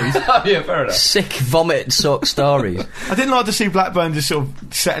stories. Yeah, fair enough. Sick vomit-soaked stories. I didn't like to see Blackburn just sort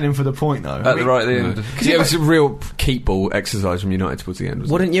of setting him for the point, though. At the end. It was a real keep ball exercise from United towards the end,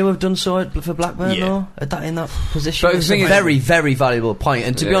 wasn't Wouldn't you have done so for Blackburn, though? In that position? But the It's thing a is- very, very valuable point.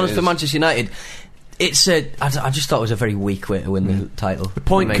 And to be Yeah, honest, it for is. Manchester United, I just thought it was a very weak way to win the title. The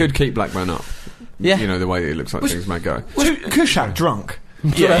point could keep Blackburn up. Yeah. You know, the way it looks like things may go. Was Kushak drunk?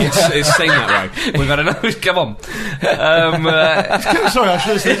 Yeah, it's seen that way. We've had enough. Come on. Sorry, I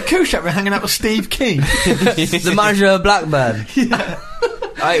should have said Kushak been hanging out with Steve Keane. The manager of Blackburn.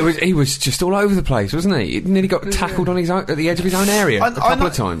 He was just all over the place, wasn't he? He nearly got tackled on at the edge of his own area a couple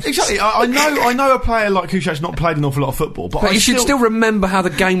of times. Exactly. I know a player like Kushak's not played an awful lot of football, but you should still remember how the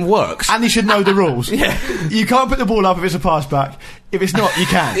game works. and he should know the rules. Yeah. You can't put the ball up if it's a pass back. If it's not, you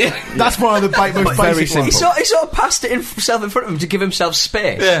can. That's one of the most Very basic simple. ones. He sort of passed it himself in front of him to give himself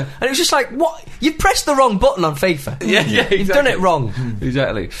space. Yeah. And it was just like, what? You pressed the wrong button on FIFA. Yeah, You've done it wrong.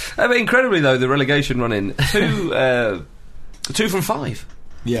 Exactly. Incredibly, though, the relegation run-in, 2 from 5.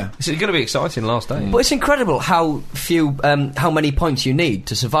 Yeah. It's going to be exciting last day. But it's incredible how many points you need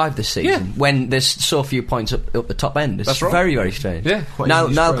to survive this season when there's so few points up the top end. It's That's right. very, very strange. Yeah.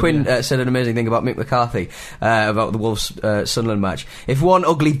 Niall Quinn said an amazing thing about Mick McCarthy about the Wolves Sunderland match. If one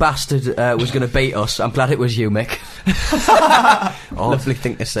ugly bastard was going to beat us, I'm glad it was you, Mick. Lovely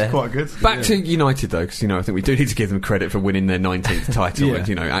thing to say. Quite good. Back to United, though, because I think we do need to give them credit for winning their 19th title. Yeah.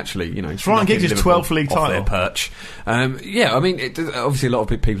 And Ryan knocking Giggs' Liverpool 12th league off title. their perch. I mean, obviously a lot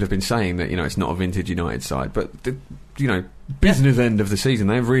of people have been saying that it's not a vintage United side, but business end of the season,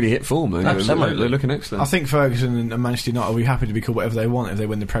 they've really hit form. They're looking excellent. I think Ferguson and Manchester United will be happy to be called whatever they want if they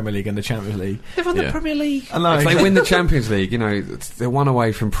win the Premier League and the Champions League. They've won the Premier League. I know. If they win the Champions League, they're one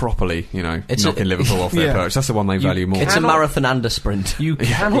away from properly, knocking Liverpool off their perch. That's the one they value more. It's a marathon and a sprint. You at the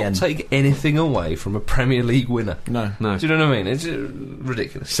cannot end. take anything away from a Premier League winner. No. No. Do you know what I mean? It's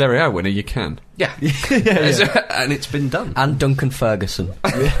ridiculous. Serie A winner, you can. Yeah. And it's been done. And Duncan Ferguson.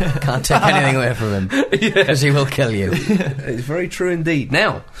 Can't take anything away from him. Because he will kill you. It's very true indeed.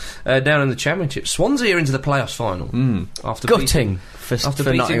 Now, down in the Championship, Swansea are into the playoffs final. After Gutting for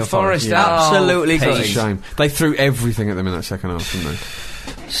beating Nottingham Forest. Forest. Absolutely It's a gutting. shame. They threw everything at them in that second half, didn't they?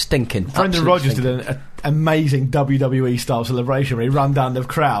 Stinking. Brendan Absolute Rodgers stinking. did an amazing WWE style celebration where he ran down the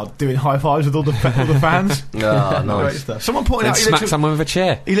crowd doing high fives with all the fans. Ah, Great nice. stuff. Someone pointed And out smack someone with a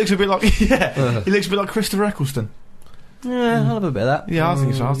chair. he looks a bit like he looks a bit like Christopher Eccleston. Yeah, I'll have a bit of that. Yeah, I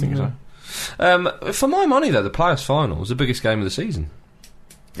think so. For my money, though, the playoffs final is the biggest game of the season.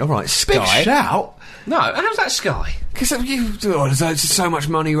 All right, Big Sky. shout. No, how's that Sky? Because there's so much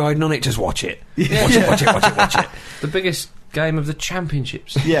money riding on it. Just watch it. Watch it. The biggest game of the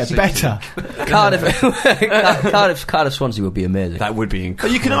championships. Yeah, better. Cardiff Swansea would be amazing. That would be incredible.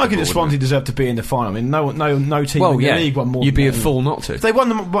 But you can argue that wouldn't Swansea it? deserve to be in the final. I mean, no team Well, in the yeah. league won more. You'd be a than them. fool not to. If they won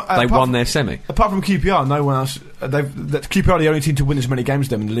them. They won their semi. Apart from QPR, no one else. QPR are the only team to win as many games as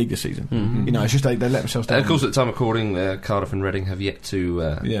them in the league this season. It's just they let themselves down. Of course, at the time of recording, Cardiff and Reading have yet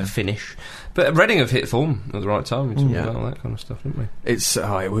to Yeah. finish. But Reading have hit form at the right time. We talked about all that kind of stuff, didn't we?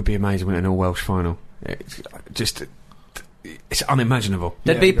 It would be amazing winning an all-Welsh final. It's unimaginable.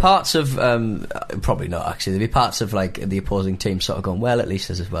 There'd be parts of probably not actually. There'd be parts of like the opposing team sort of going, well, at least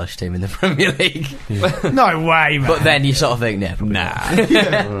there's a Welsh team in the Premier League. No way, man. But then you sort of think,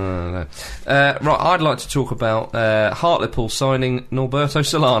 nah. Right, I'd like to talk about Hartlepool signing Norberto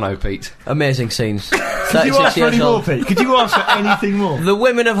Solano, Pete. Amazing scenes. Could you ask for any more, Pete? Could you ask for anything more? The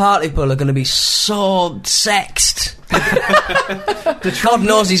women of Hartlepool are going to be so sexed God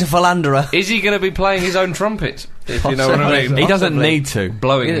knows he's a philanderer. Is he going to be playing his own trumpet? If you know what I mean. He doesn't Possibly. need to.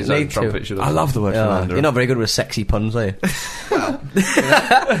 Blowing He his doesn't own need to. trumpet, should I? I love the word philanderer. You're not very good with sexy puns, are you?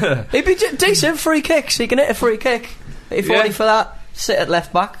 He'd be decent free kicks. He can hit a free kick. If Yeah. only for that, sit at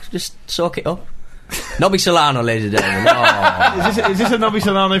left back, just soak it up. Nobby Solano, ladies and gentlemen. Oh. Is this a Nobby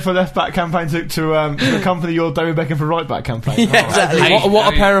Solano for left back campaign to accompany your David Beckham for right back campaign? Yeah, exactly. Hey,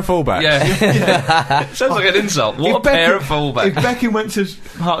 What a pair of fullbacks. Yeah. Sounds like an insult. What a pair of If fullbacks. Beckham went to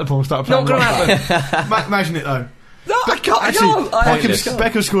Hartlepool and started playing Not going to right happen. back, imagine it though. No, I can't. Actually, Pointless.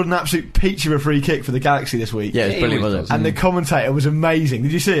 Beckham scored an absolute peach of a free kick for the Galaxy this week. Yeah, it's He brilliant, always wasn't does. it? And the commentator was amazing.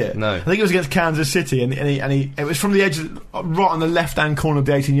 Did you see it? No. I think it was against Kansas City, and he it was from the edge, right on the left-hand corner of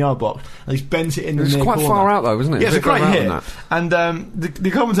the 18-yard box, and he's bent it in It was the near quite corner. far out though, wasn't it? Yeah, it's a bit further great out hit. than that. And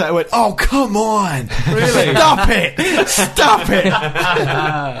the commentator went, "Oh, come on! Really? Stop it! Stop it!"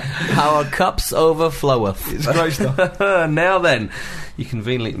 Our cups overfloweth. It's great stuff. Now then, you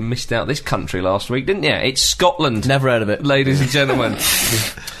conveniently missed out this country last week, didn't you? It's Scotland. Never heard of it. Ladies and gentlemen.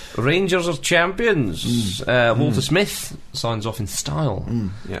 Rangers are champions. Walter Smith signs off in style,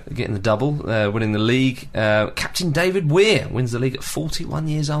 Yeah. getting the double, winning the league. Captain David Weir wins the league at 41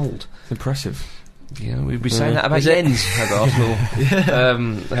 years old. Impressive. Yeah, we'd be saying that about Is it? Jens had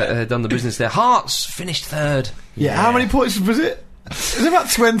Arsenal done the business there. Hearts finished third. Yeah. How many points was it? It was about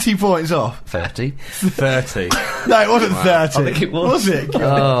 20 points off. 30. 30. No, it wasn't 30. I think it was. Was it?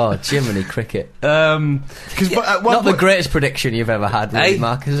 Oh, Jiminy Cricket. Because at one Not the point, greatest prediction you've ever had, really, Hey,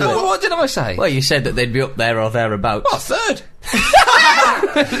 Mark, is it? what did I say? Well, you said that they'd be up there or thereabouts. Oh, third.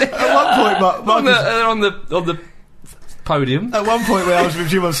 at one point, on the podium. At one point when I was with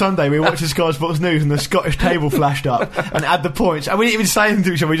Jim on Sunday, we were watching Sky Sports News and the Scottish table flashed up and had the points. And we didn't even say anything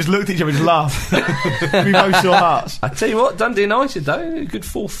to each other, we just looked at each other and just laughed. We both saw Hearts. I tell you what, Dundee United though, a good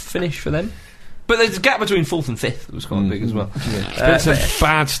fourth finish for them. But there's a gap between fourth and fifth that was quite big as well. Been some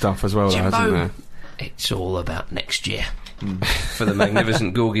bad stuff as well, though, hasn't Jimbo, there? it's all about next year. For the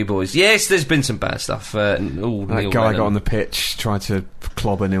magnificent Gorgie boys. Yes, there's been some bad stuff. That Neil guy Lennon. got on the pitch, tried to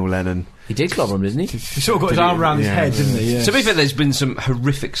clobber Neil Lennon. He did clobber him, didn't he? He sort of got his arm around his head, didn't he? Yeah. To be fair, there's been some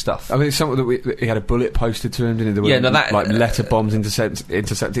horrific stuff. I mean, it's something that he had a bullet posted to him, didn't he? There were, Yeah, no, that- like letter bombs intercepted.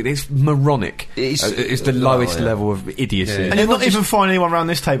 It's moronic. It's the lowest level of idiocy. Yeah. And you'll not even find anyone around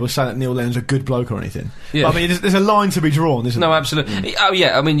this table saying that Neil Lennon's a good bloke or anything. Yeah. I mean, there's a line to be drawn, isn't No, there? absolutely. Oh,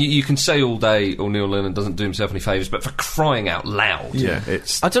 yeah, I mean, you can say all day, Neil Lennon doesn't do himself any favours, but for crying out loud. Yeah,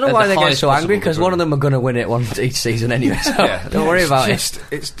 it's I don't know At why the they get highest so angry, possible because degree. one of them are going to win it one each season anyway, so Yeah. don't worry about it.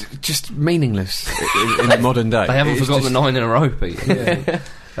 it's just meaningless in the modern day. They haven't It's forgotten just- the 9 in a row, Pete.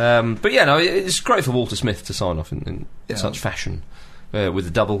 But yeah, no, it's great for Walter Smith to sign off in such fashion. With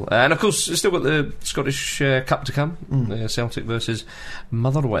the double. And of course, still got the Scottish Cup to come. Celtic versus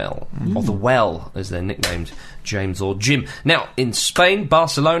Motherwell. Or the Well, as they're nicknamed, James or Jim. Now, in Spain,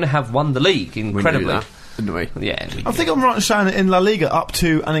 Barcelona have won the league, We knew incredibly. that, didn't we? Yeah. I think I'm right in saying that in La Liga, up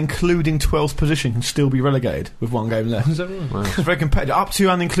to and including 12th position can still be relegated with one game left. Is that right? It's very competitive. Up to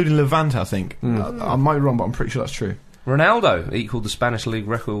and including Levante, I think. I might be wrong, but I'm pretty sure that's true. Ronaldo equalled the Spanish league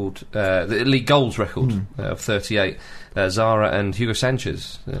record, the league goals record of 38. Zara and Hugo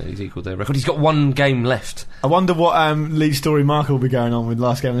Sanchez, he's equalled their record. He's got one game left. I wonder what lead story Marker will be going on with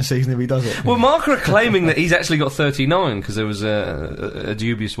last game of the season if he does it. Well, Marker are claiming that he's actually got 39 because there was a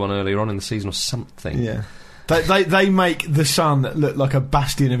dubious one earlier on in the season or something. Yeah. They make the Sun look like a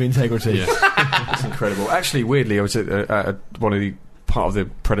bastion of integrity. It's incredible. Actually, weirdly, I was at one of the part of the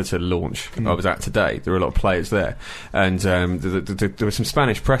Predator launch I was at today. There were a lot of players there, and there was some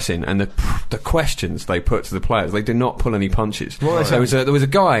Spanish pressing, and the questions they put to the players, they did not pull any punches. There was a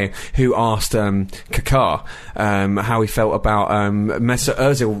guy who asked Kaká how he felt about Mesut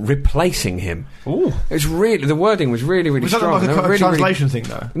Ozil replacing him. Ooh. It was really, the wording was really Was that strong. like a Really, translation thing,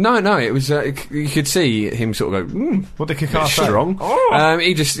 though? No, it was. You could see him sort of go, What did bit Kaká say? strong.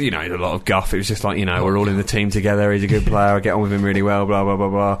 He just, he had a lot of guff. It was just like, we're all in the team together. He's a good player. I get on with him really well. Blah blah blah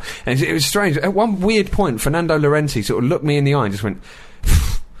blah. And it was strange. At one weird point, Fernando Llorente sort of looked me in the eye and just went,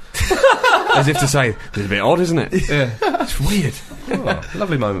 as if to say, "This is a bit odd, isn't it?" Yeah. It's weird. Oh,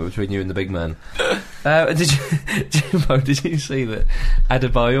 lovely moment between you and the big man. Jimbo, did you see that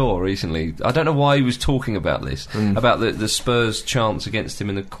Adebayor recently? I don't know why he was talking about this, about the Spurs' chance against him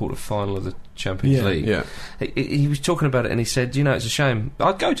in the quarter-final of the Champions League. Yeah. He was talking about it and he said, it's a shame.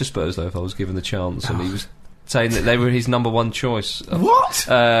 I'd go to Spurs, though, if I was given the chance. And he was saying that they were his number one choice. What?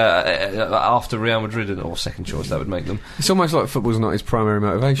 After Real Madrid, or second choice, that would make them. It's almost like football's not his primary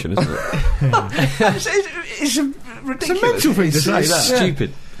motivation, isn't it? It's ridiculous. It's a mental thing to say, It's that.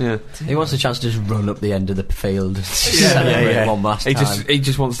 stupid. Yeah. He wants a chance to just run up the end of the field and one last He time.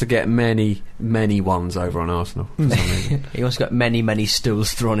 just wants to get many ones over on Arsenal for some reason. He wants to get many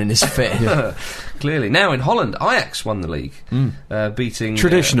stools thrown in his face. Clearly. Now in Holland, Ajax won the league, beating...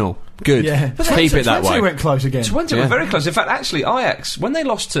 Traditional. Good. Yeah. Keep it that way. Twente went close again. Twente were very close. In fact, actually, Ajax, when they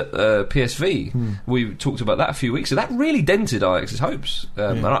lost to PSV, we talked about that a few weeks ago, that really dented Ajax's hopes.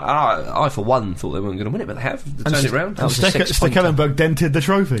 And I, for one, thought they weren't going to win it, but they have. They turned it round. Stekelenburg dented the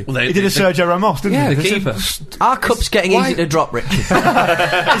trophy. Well, he did a Sergio Ramos, didn't he? The keeper. Our cup's getting easy to drop, Richard.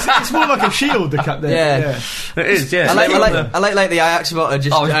 It's more like a shield, the cup there. Yeah. It is, yeah. I like the Ajax supporter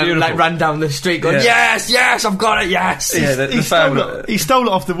just ran down the street going, yes, I've got it, yes. Yeah, he stole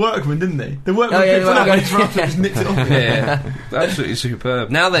it off the workman, didn't he? The workman picked it up and just nicked it off. Yeah, absolutely superb.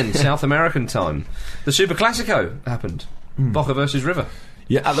 Now then, South American time. The Super Classico happened. Boca versus River.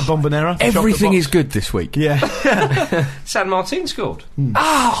 Yeah, at the Bombonera. Everything is good this week. Yeah. San Martin scored.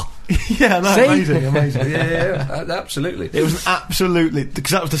 Yeah, no, amazing. Yeah, absolutely. It was an absolutely,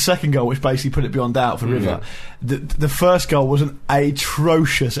 because that was the second goal, which basically put it beyond doubt for River. The first goal was an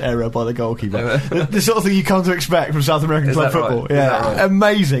atrocious error by the goalkeeper. the sort of thing you come to expect from South American club football. Right? Yeah,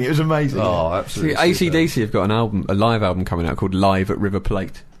 Amazing. It was amazing. Oh, absolutely. AC/DC have got a live album coming out called Live at River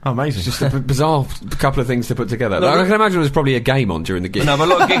Plate. Oh, amazing. It's just a bizarre couple of things to put together. I can imagine there was probably a game on during the gig. No, but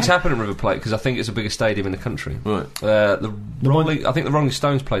a lot of gigs happen at River Plate because I think it's a bigger stadium in the country. Right. I think the Rolling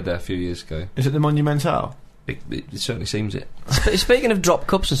Stones played there a few years ago. Is it the Monumental? It certainly seems it. Speaking of drop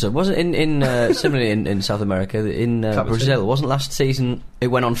cups and stuff, wasn't similarly in South America, in Brazil, wasn't last season it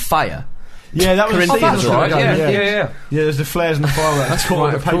went on fire? Yeah, that was that's right. Yeah. Yeah, there's the flares and the fireworks. That's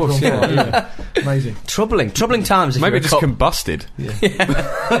right, of course. Yeah. Amazing. Troubling times. If Maybe you're just combusted. Yeah.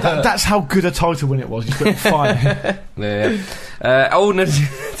 That's how good a title win it was. You put it fire. Yeah. No,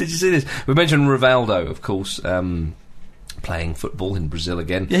 did you see this? We mentioned Rivaldo, of course. Playing football in Brazil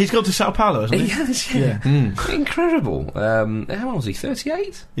again. Yeah, he's gone to Sao Paulo, hasn't he? He has, yeah. Incredible. How old was he?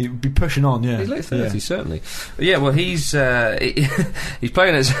 38? He'd be pushing on, yeah. He's late 30s, certainly. Yeah, well, he's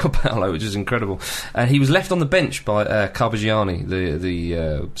playing at Sao Paulo, which is incredible. And he was left on the bench by Carpegiani,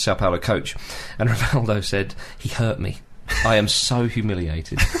 the Sao Paulo coach. And Rivaldo said, "He hurt me. I am so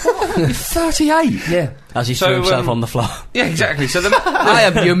humiliated." 38? Yeah. As he threw himself on the floor. Yeah, exactly. So I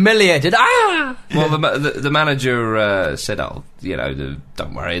am humiliated. Well, the manager said, don't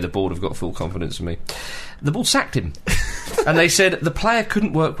worry, the board have got full confidence in me. The board sacked him. And they said the player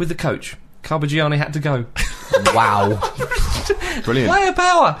couldn't work with the coach. Carpegiani had to go. Wow. Brilliant. Player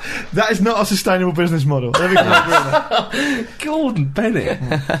power. That is not a sustainable business model. Gordon Bennett.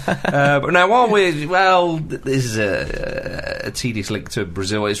 But now, this is a tedious link to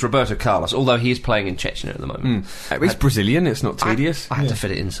Brazil. It's Roberto Carlos, although he is playing in Chechnya at the moment. It's Brazilian, it's not tedious. I had to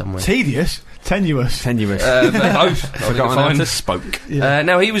fit it in somewhere. Tedious? Tenuous. Both. Forgotten how to spoke.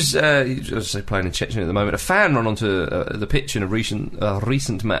 Now, he was playing in Chechnya at the moment. A fan ran onto the pitch in a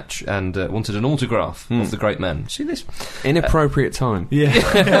recent match and wanted an autograph of the great man. See this? Inappropriate time. Yeah.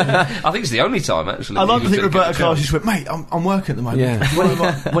 I think it's the only time, actually. I like to think Roberto Carlos just went, "Mate, I'm working at the moment."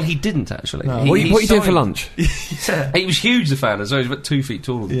 Yeah. Well, he didn't, actually. No. What are you doing for lunch? He was huge, the fan, as well. He was about 2 feet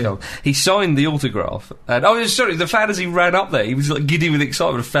taller than Carlos. He signed the autograph. And, the fan, as he ran up there, he was like giddy with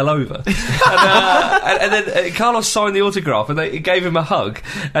excitement and fell over. and then Carlos signed the autograph and he gave him a hug.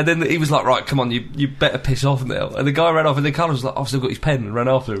 And then he was like, "Right, come on, you better piss off now." And the guy ran off, and then Carlos was like, "I've still got his pen," and ran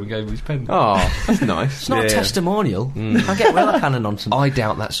after him and gave him his pen. Oh, that's nice. It's not a testimonial. I get well kind of nonsense. I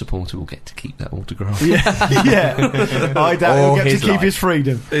doubt that supporter will get to keep that autograph. Yeah. I doubt he'll get to keep his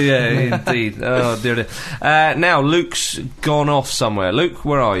freedom. Yeah, indeed. Oh, dear. Now, Luke's gone off somewhere. Luke,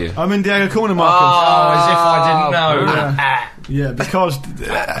 where are you? I'm in Diego Corner, Marcus. Oh, as if I didn't know. Yeah, because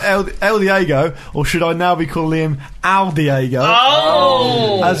El Diego, or should I now be calling him Al Diego,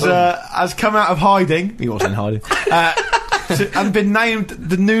 has come out of hiding. He wasn't in hiding. And been named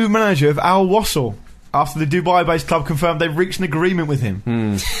the new manager of Al Wasl after the Dubai-based club confirmed they've reached an agreement with him.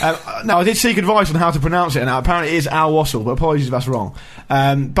 Now, I did seek advice on how to pronounce it, and now apparently it is Al Wasl, but apologies if that's wrong.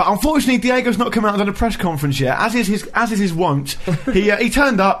 But unfortunately, Diego's not come out and done a press conference yet. As is his wont, he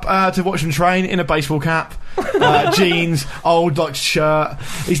turned up to watch them train in a baseball cap, jeans, old shirt.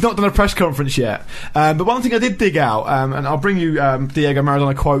 He's not done a press conference yet. But one thing I did dig out, and I'll bring you Diego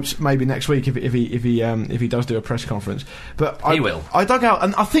Maradona quotes maybe next week if he does do a press conference. But he will. I dug out,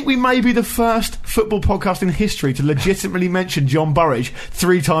 and I think we may be the first football podcast in history to legitimately mention John Burridge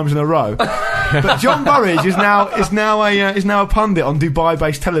 3 times in a row. But John Burridge is now a pundit on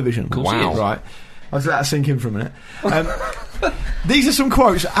Dubai-based television. Wow! Right. I'll let that sink in for a minute. These are some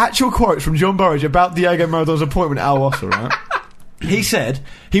quotes, actual quotes from John Burridge about Diego Maradona's appointment at Al Wasl. Right? He said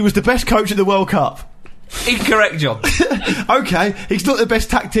he was the best coach at the World Cup. Incorrect, John. Okay, he's not the best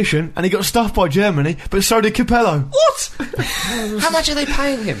tactician, and he got stuffed by Germany, but so did Capello. What? How much are they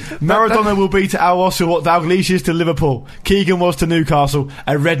paying him? Maradona will be to Al Wasser what Dalglish is to Liverpool, Keegan was to Newcastle,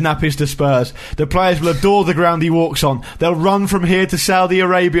 and Redknapp is to Spurs. The players will adore the ground he walks on. They'll run from here to Saudi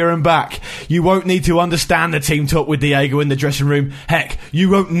Arabia and back. You won't need to understand the team talk with Diego in the dressing room. Heck, you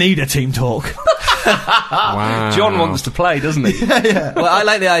won't need a team talk. Wow. John wants to play, doesn't he? Well, I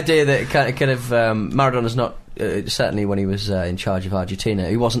like the idea that kind of Maradona's not. Certainly, when he was in charge of Argentina,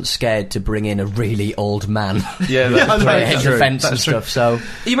 he wasn't scared to bring in a really old man. Yeah, to that's hit true. the fence and That's true. stuff. So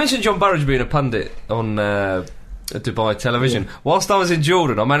You mentioned John Burridge being a pundit on Dubai television. Whilst I was in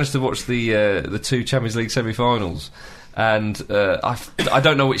Jordan, I managed to watch the two Champions League semi-finals. And I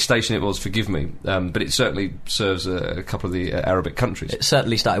don't know which station it was, forgive me, but it certainly serves a couple of the Arabic countries. it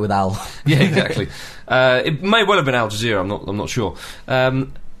certainly started with Al. Yeah, exactly. It may well have been Al Jazeera, I'm not sure.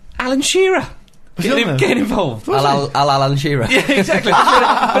 Alan Shearer he on there? getting involved. Alan Shearer. Yeah, exactly.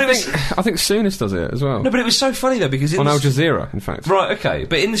 But it was, I think Souness does it as well. no, but it was so funny though, because On Al Jazeera, in fact. right, okay,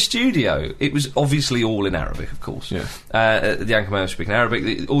 but in the studio it was obviously all in Arabic, of course. Yeah. The Anchorman was speaking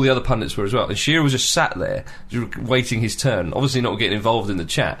Arabic, all the other pundits were as well, and Shearer was just sat there waiting his turn, obviously not getting involved in the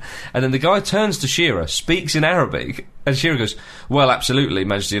chat, and then the guy turns to Shearer, speaks in Arabic, and Shearer goes, well, absolutely,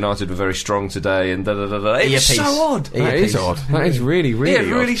 Manchester United were very strong today, and da-da-da-da. It was so odd. That is odd. That is really, really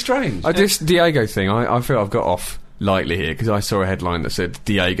Yeah, odd. really strange. This Diego thing, I feel I've got off lightly here because I saw a headline that said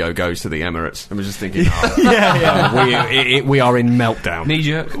Diego goes to the Emirates. I was just thinking, we are in meltdown. Knee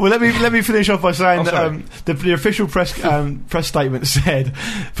jerk. Well, let me finish off by saying sorry. that the official press statement said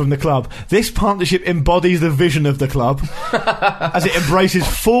from the club, this partnership embodies the vision of the club as it embraces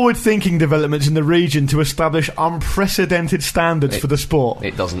forward-thinking developments in the region to establish unprecedented standards for the sport.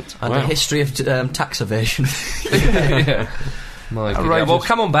 It doesn't. And a history of tax evasion. Yeah. My goodness. Outrageous. Well,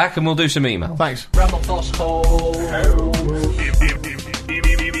 come on back and we'll do some email. Thanks.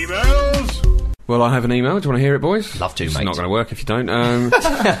 Well, I have an email. Do you want to hear it, boys? Love to, It's mate. not going to work if you don't.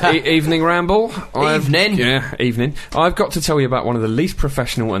 Evening ramble. Evening. Yeah, evening. I've got to tell you about one of the least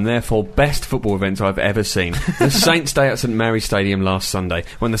professional and therefore best football events I've ever seen. The Saints' Day at St Mary's Stadium last Sunday,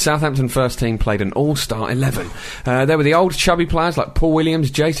 when the Southampton first team played an all-star 11. There were the old chubby players like Paul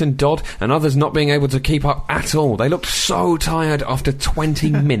Williams, Jason Dodd, and others not being able to keep up at all. They looked so tired after 20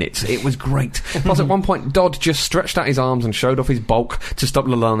 minutes. It was great. Plus, at one point, Dodd just stretched out his arms and showed off his bulk to stop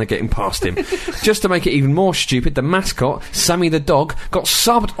Lallana getting past him. Just to make it even more stupid, the mascot, Sammy the dog, got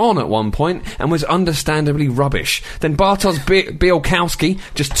subbed on at one point and was understandably rubbish. Then Bartosz Bielkowski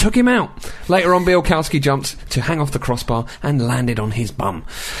just took him out. Later on, Bielkowski jumped to hang off the crossbar and landed on his bum.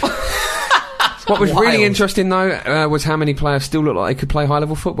 What was really Wild. interesting, though, was how many players still looked like they could play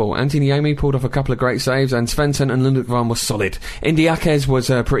high-level football. Anthony Niemi pulled off a couple of great saves, and Svensson and Lundekvam was solid. Indiakes was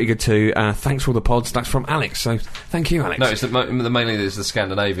pretty good too. Thanks for all the pods. That's from Alex, so thank you, Alex. No, it's mainly there's the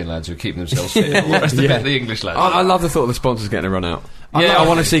Scandinavian lads who keep themselves fit. All the rest of it, the English lads. I love the thought of the sponsors getting a run out. Yeah, I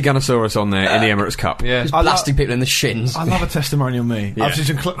want to see Gunnosaurus on there in the Emirates Cup. Yeah. Just blasting people in the shins. I love a testimonial me. Yeah. I've seen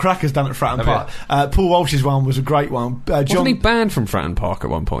some crackers down at Fratton Have Park. Paul Walsh's one was a great one. John, Wasn't he banned from Fratton Park at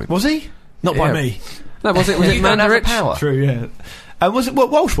one point? was he? Not by Yeah. me. No, was it? Was it You don't have the Mandarich? power. True, yeah. Was it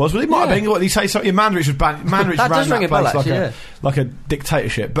what Walsh was? Well, it might have been. What did he say? Something. Mandarich was banned. Mandarich That ran does ring that a bell, place like actually, like a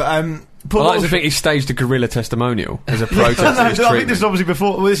dictatorship. But Paul I like Walsh. to think he staged a guerrilla testimonial as a protest. No, to his I think treatment. this is obviously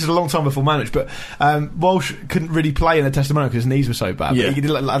before. Well, this is a long time before Mandarich, but Walsh couldn't really play in the testimonial because his knees were so bad. Yeah. But he did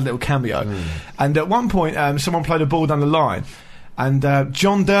like a little cameo, and at one point, someone played a ball down the line, and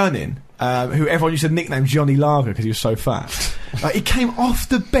John Durnin, who everyone used to nickname Johnny Lager because he was so fat, he came off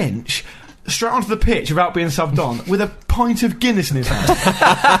the bench straight onto the pitch without being subbed on with a pint of Guinness in his hand.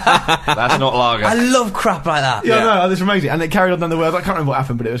 That's not lager. I love crap like that. Yeah, no, that's amazing. And it carried on down the world. I can't remember what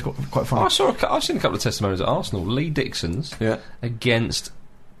happened, but it was quite fun. I've seen a couple of testimonials at Arsenal. Lee Dixon's Yeah. against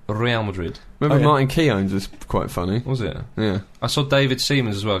Real Madrid. Remember Oh, yeah. Martin Keown's was quite funny. Was it? Yeah. I saw David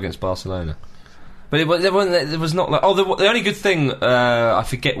Seaman's as well against Barcelona. But there was not like... Oh, the only good thing, I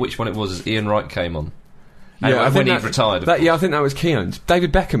forget which one it was, is Ian Wright came on. And I when think he retired. I think that was Keown's.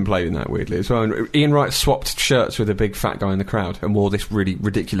 David Beckham played in that weirdly as well. And Ian Wright swapped shirts with a big fat guy in the crowd and wore this really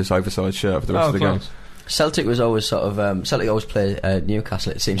ridiculous oversized shirt for the rest of the game. Celtic was always sort of Celtic always play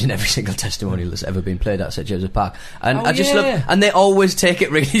Newcastle. It seems in every single testimonial that's ever been played at St Joseph Park, and I just love, and they always take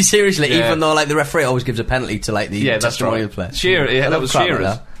it really seriously, Yeah. even though like the referee always gives a penalty to like the testimonial player. Shearer, I yeah, that love was crap like Shearer's.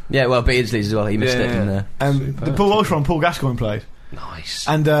 that. Yeah, well, Beardsley's as well. He missed it in there. The Paul Walsh one, Paul Gascoigne played. Nice.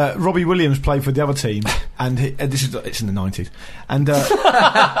 And Robbie Williams played for the other team, and it's in the 90s, and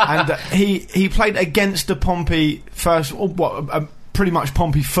he played against the Pompey first, pretty much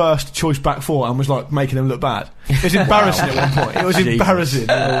Pompey first choice back four, and was like making them look bad. It was embarrassing at one point. It was embarrassing.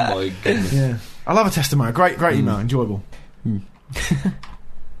 Oh my goodness. Yeah. I love a testimonial. Great email, enjoyable.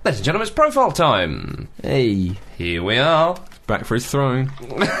 Ladies and gentlemen, it's profile time. Hey. Here we are. Back for his throne.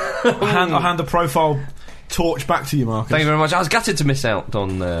 I hand the profile torch back to you, Marcus. Thank you very much. I was gutted to miss out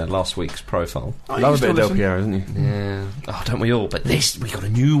on last week's profile. Love a bit of Del Piero, isn't you? Yeah. Oh, don't we all? But this, we got a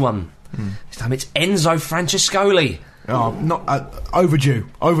new one. This time it's Enzo Francescoli. Oh, not overdue.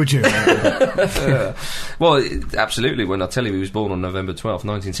 Well, absolutely. When I tell you he was born on November 12th,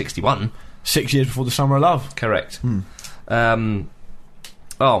 1961. 6 years before the Summer of Love. Correct.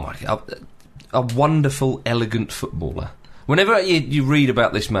 Oh my God, a wonderful, elegant footballer. Whenever you read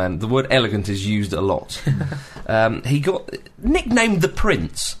about this man, the word elegant is used a lot. He got nicknamed the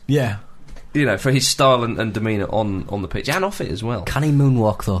Prince. Yeah. You know, for his style and demeanour on the pitch and off it as well. Can he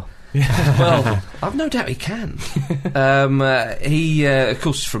moonwalk though? Well, I've no doubt he can. He, of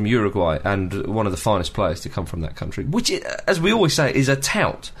course, is from Uruguay and one of the finest players to come from that country, which, as we always say, is a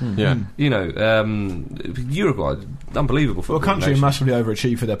tout. Yeah. You know, Uruguay, unbelievable football. Well, a country nation. massively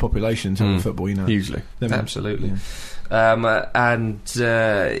overachieve for their population in terms of football, you know. Hugely. Absolutely. Well,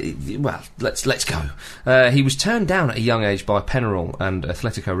 let's go. He was turned down at a young age by Peñarol and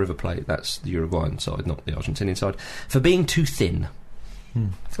Atletico River Plate, that's the Uruguayan side, not the Argentinian side, for being too thin.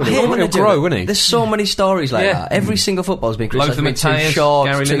 I hate when they do grow, it. wouldn't he? There's so many stories like Yeah. that. Every single footballer's been criticised Lothar for being too Matthäus, short,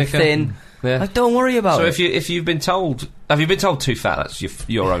 Gary too Lineker. thin. Yeah. Like, don't worry about So it. if you've been told, have you been told too fat? That's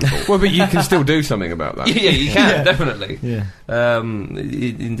your own fault. Well, but you can still do something about that. Yeah, you can, definitely. Yeah.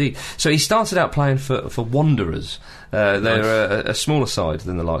 Indeed. So he started out playing for Wanderers. They're a smaller side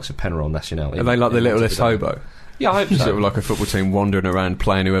than the likes of Peñarol Nacional. Are they like the littlest hobo? Yeah, I hope so. Sort of like a football team wandering around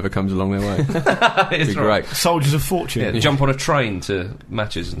playing whoever comes along their way. It's Be right. great. Soldiers of Fortune. Yeah, jump on a train to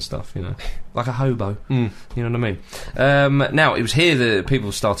matches and stuff, you know, like a hobo. You know what I mean? Now, it was here that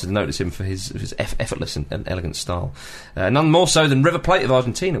people started to notice him for his effortless and elegant style. None more so than River Plate of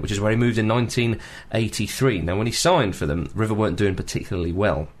Argentina, which is where he moved in 1983. Now, when he signed for them, River weren't doing particularly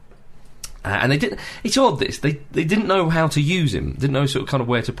well. And they didn't. It's odd. They didn't know how to use him. Didn't know sort of kind of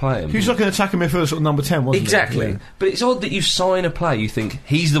where to play him. He was like an attacking midfielder, sort of number 10, wasn't Exactly. he? Yeah. But it's odd that you sign a player. You think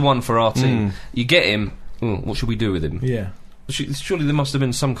he's the one for our team. You get him. What should we do with him? Yeah. Surely there must have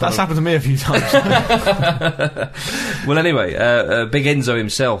been some kind That's of... happened to me a few times. Well, anyway, Big Enzo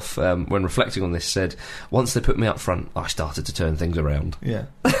himself, when reflecting on this, said, "Once they put me up front, I started to turn things around." Yeah.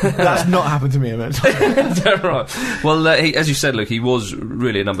 That's not happened to me, mate. Is that right? Well, as you said, Luke, he was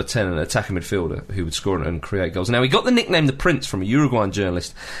really a number 10 and an attacking midfielder who would score and create goals. Now, he got the nickname the Prince from a Uruguayan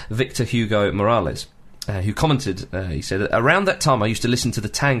journalist, Victor Hugo Morales. Who commented, he said, around that time I used to listen to the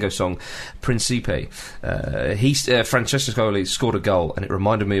tango song Principe. Francescoli scored a goal and it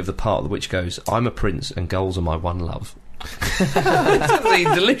reminded me of the part which goes, I'm a prince and goals are my one love. It's absolutely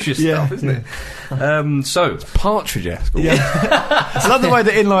delicious stuff, isn't it? So Partridge-esque. Yeah. I love the way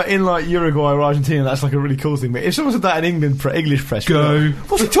that in like Uruguay or Argentina, that's like a really cool thing. But if someone said that in English press,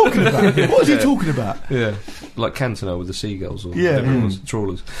 what's he talking about? What is he talking about? Yeah, like Cantona with the seagulls or Yeah. whatever it was,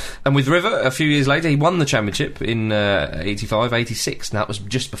 trawlers. And with River, a few years later, he won the championship in 85, 86. Now, it was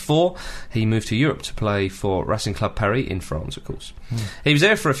just before he moved to Europe to play for Racing Club Paris in France, of course. He was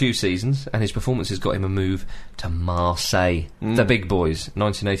there for a few seasons, and his performances got him a move to Marseille, the big boys,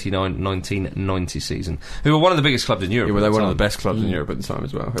 1989-1990 season, who were one of the biggest clubs in Europe. Yeah, well, they at were the one of the time. best clubs in Europe at the time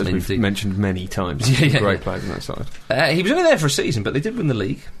as well, as Indeed. we've mentioned many times. Yeah. Great players on that side. He was only there for a season, but they did win the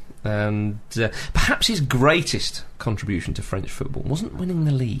league. And perhaps his greatest contribution to French football wasn't winning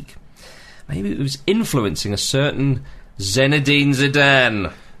the league. Maybe it was influencing a certain Zinedine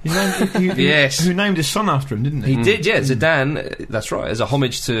Zidane. Yes. Who named his son after him, didn't he? He did, yeah. Zidane, that's right, as a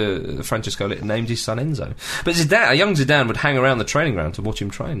homage to Francescoli, named his son Enzo. But Zidane, a young Zidane, would hang around the training ground to watch him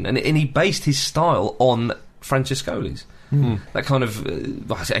train, and he based his style on Francescoli's. That kind of,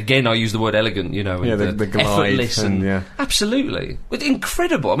 again, I use the word elegant, you know, Yeah, and, the glide effortless and, yeah. Absolutely. It's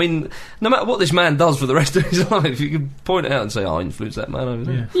incredible. I mean, no matter what this man does for the rest of his life, you could point it out and say, I influenced that man over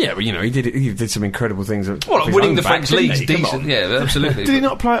there. Yeah, but you know, he did some incredible things. Well, like his winning own the back, French didn't league's he? Come decent, on. yeah, absolutely. Did he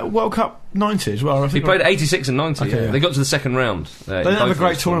not play at World Cup 90 as well? I He think played 86 and 90, Okay, yeah. They got to the second round. They didn't have a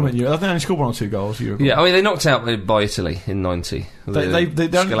great tournament. I think they only scored 1 or 2 goals. Uruguay. Yeah, I mean, they knocked out by Italy in 90. They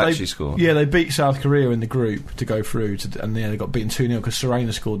Scalacci scored. Yeah, they beat South Korea in the group to go through, and they got beaten 2-0 because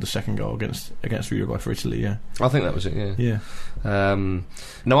Serena scored the second goal against Uruguay for Italy. Yeah, I think that was it. Yeah. yeah.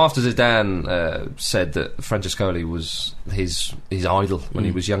 Now, after Zidane said that Francescoli was his idol when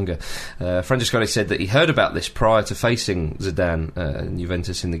he was younger, Francescoli said that he heard about this prior to facing Zidane in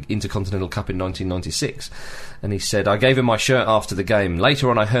Juventus in the Intercontinental Continental Cup in 1996. And he said, I gave him my shirt after the game.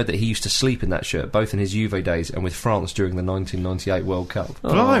 Later on, I heard that he used to sleep in that shirt, both in his Juve days and with France during the 1998 World Cup.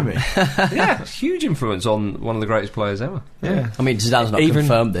 Blimey. Yeah, huge influence on one of the greatest players ever. Yeah. I mean, Zidane's not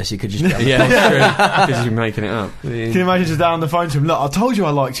confirmed this. He could just be on Because you're making it up. Can you imagine just down on the phone to him? Look, I told you I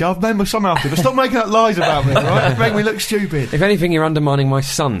liked you. I've made my son after, but stop making up lies about me, right? Make me look stupid. If anything, you're undermining my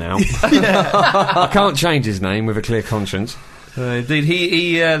son now. I can't change his name with a clear conscience. Indeed,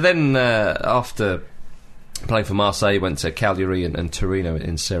 he then, after playing for Marseille, went to Cagliari and Torino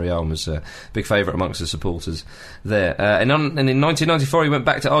in Serie A, and was a big favourite amongst the supporters there. And in 1994 he went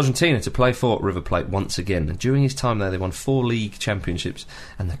back to Argentina to play for River Plate once again. And during his time there, they won 4 league championships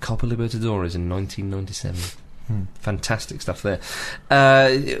and the Copa Libertadores in 1997. Fantastic stuff there.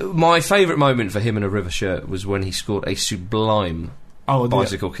 My favourite moment for him in a River shirt was when he scored a sublime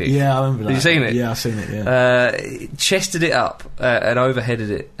bicycle kick. Yeah, I remember that. Have you seen it? Yeah, I've seen it, yeah. Chested it up and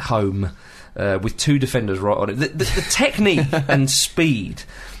overheaded it home with 2 defenders right on it. The technique and speed,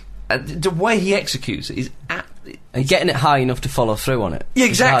 the way he executes it is and getting it high enough to follow through on it. Yeah,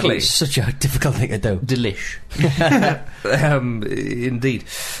 exactly. It's such a difficult thing to do. Delish. Indeed.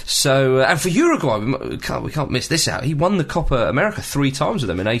 So, and for Uruguay, we can't miss this out. He won the Copa America 3 times with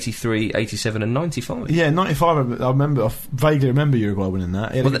them in 83, 87 and 95. Yeah, 95, I vaguely remember Uruguay winning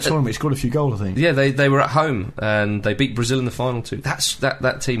that. He had a good tournament, he scored a few goals, I think. Yeah, they were at home, and they beat Brazil in the final too.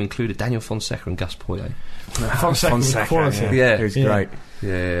 That team included Daniel Fonseca and Gus Poyet. Fonseca was quality. Yeah. He was great.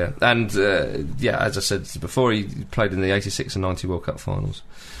 Yeah. And, as I said before, he played in the 86 and 90 World Cup finals.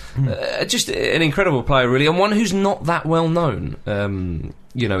 Just an incredible player, really, and one who's not that well known, in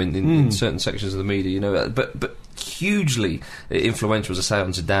certain sections of the media, but hugely influential, as I say,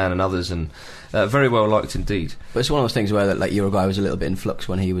 on Zidane and others, and very well liked indeed. But it's one of those things where Uruguay was a little bit in flux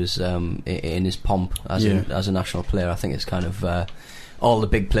when he was in his pomp as a national player. I think it's kind of all the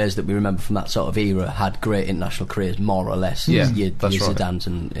big players that we remember from that sort of era had great international careers, more or less. Yeah, your that's right. Zidane's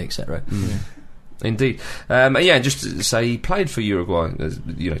and etc. Indeed. Just to say, he played for Uruguay,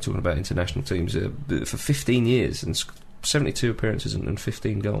 talking about international teams, for 15 years and 72 appearances and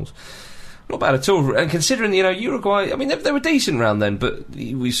 15 goals. Not bad at all. And considering, Uruguay, I mean, they were decent round then, but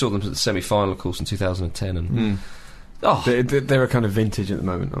we saw them at the semi-final, of course, in 2010. And they're a kind of vintage at the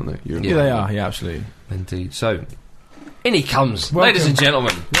moment, aren't they? Uruguay? Yeah, they are. Yeah, absolutely. Indeed. So, in he comes, Welcome. ladies and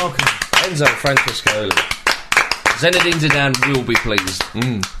gentlemen. Welcome. Enzo Francescoli. Zinedine Zidane will be pleased.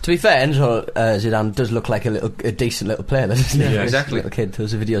 To be fair, Enzo Zidane does look like a decent little player, doesn't he? Yeah, exactly. Little kid.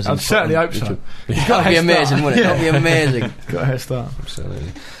 Those are videos. I'd certainly hope so. That'd be amazing, wouldn't it? That'd be amazing. Got a head start.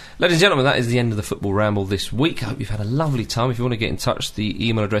 Absolutely. Ladies and gentlemen, that is the end of the Football Ramble this week. I hope you've had a lovely time. If you want to get in touch, the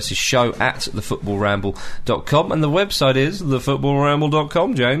email address is show@thefootballramble.com, and the website is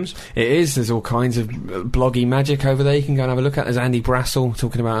thefootballramble.com, James. It is. There's all kinds of bloggy magic over there you can go and have a look at. There's Andy Brassel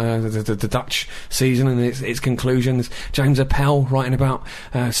talking about the Dutch season and its conclusions. James Appel writing about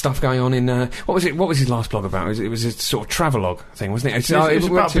stuff going on in... What was his last blog about? It was a sort of travelogue thing, wasn't it? It was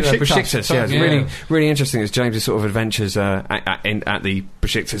about Besiktas. Yeah, it's really, really interesting. It's James's sort of adventures at the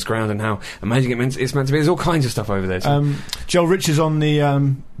Besiktas ground and how amazing it's meant to be. There's all kinds of stuff over there. So. Joel Richards on the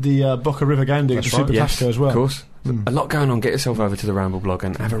Boca River game day, the Super Classico as well. Of course. A lot going on. Get yourself over to the Ramble blog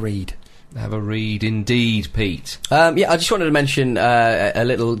and have a read. Have a read indeed, Pete. I just wanted to mention a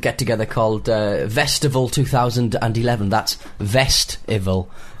little get-together called Vestival 2011. That's Vestival.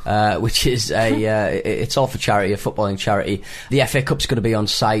 Which is it's all for charity, a footballing charity. The FA Cup's going to be on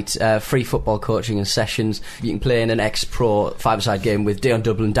site, free football coaching and sessions. You can play in an ex-pro five-a-side game with Dion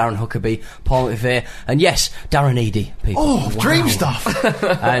Dublin, Darren Huckabee, Paul McVeigh, and yes, Darren Eadie. People. Oh, wow. Dream stuff!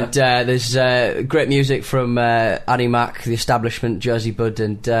 And there's great music from Annie Mac, The Establishment, Jersey Bud,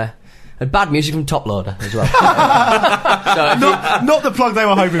 and bad music from Top Loader as well. Not the plug they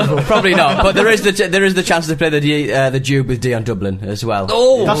were hoping for. Probably not, but there is the chance to play the Dube with Dion Dublin as well.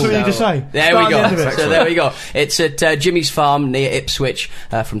 Oh, that's what you need to say. There we go. So there we go. It's at Jimmy's Farm near Ipswich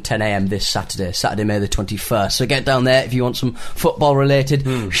from 10 a.m. this Saturday, May the 21st. So get down there if you want some football-related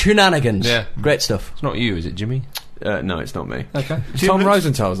shenanigans. Yeah. Great stuff. It's not you, is it, Jimmy? No, it's not me. Okay. Tom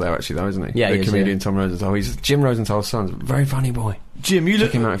Rosenthal's there actually, though, isn't he? Yeah, the comedian Tom Rosenthal. He's Jim Rosenthal's son. Very funny boy. Jim, you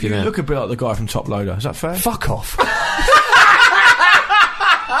look a bit like the guy from Top Loader. Is that fair? Fuck off.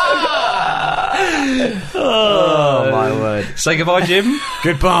 Oh my word. Say goodbye, Jim.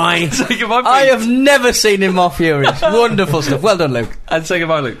 Goodbye. Say goodbye, Pete. I have never seen him more furious. Wonderful stuff. Well done, Luke. And say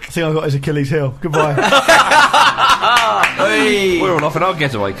goodbye, Luke. I think I've got his Achilles heel. Goodbye. Hey. We're all off in our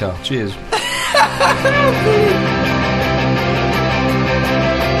getaway car. Cheers.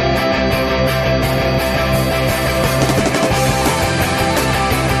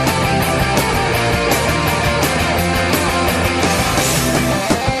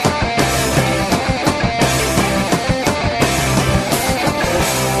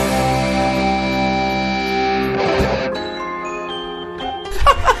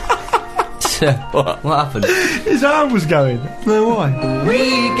 What happened? His arm was going. No, why? We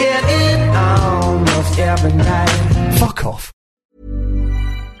get it almost every night. Fuck off.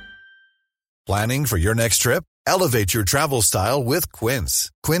 Planning for your next trip? Elevate your travel style with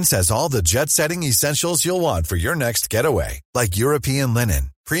Quince. Quince has all the jet-setting essentials you'll want for your next getaway, like European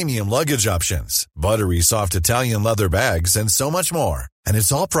linen, premium luggage options, buttery soft Italian leather bags, and so much more. And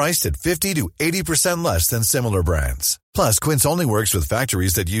it's all priced at 50 to 80% less than similar brands. Plus, Quince only works with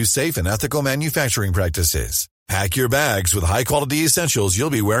factories that use safe and ethical manufacturing practices. Pack your bags with high-quality essentials you'll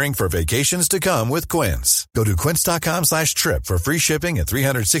be wearing for vacations to come with Quince. Go to quince.com/trip for free shipping and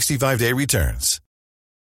 365-day returns.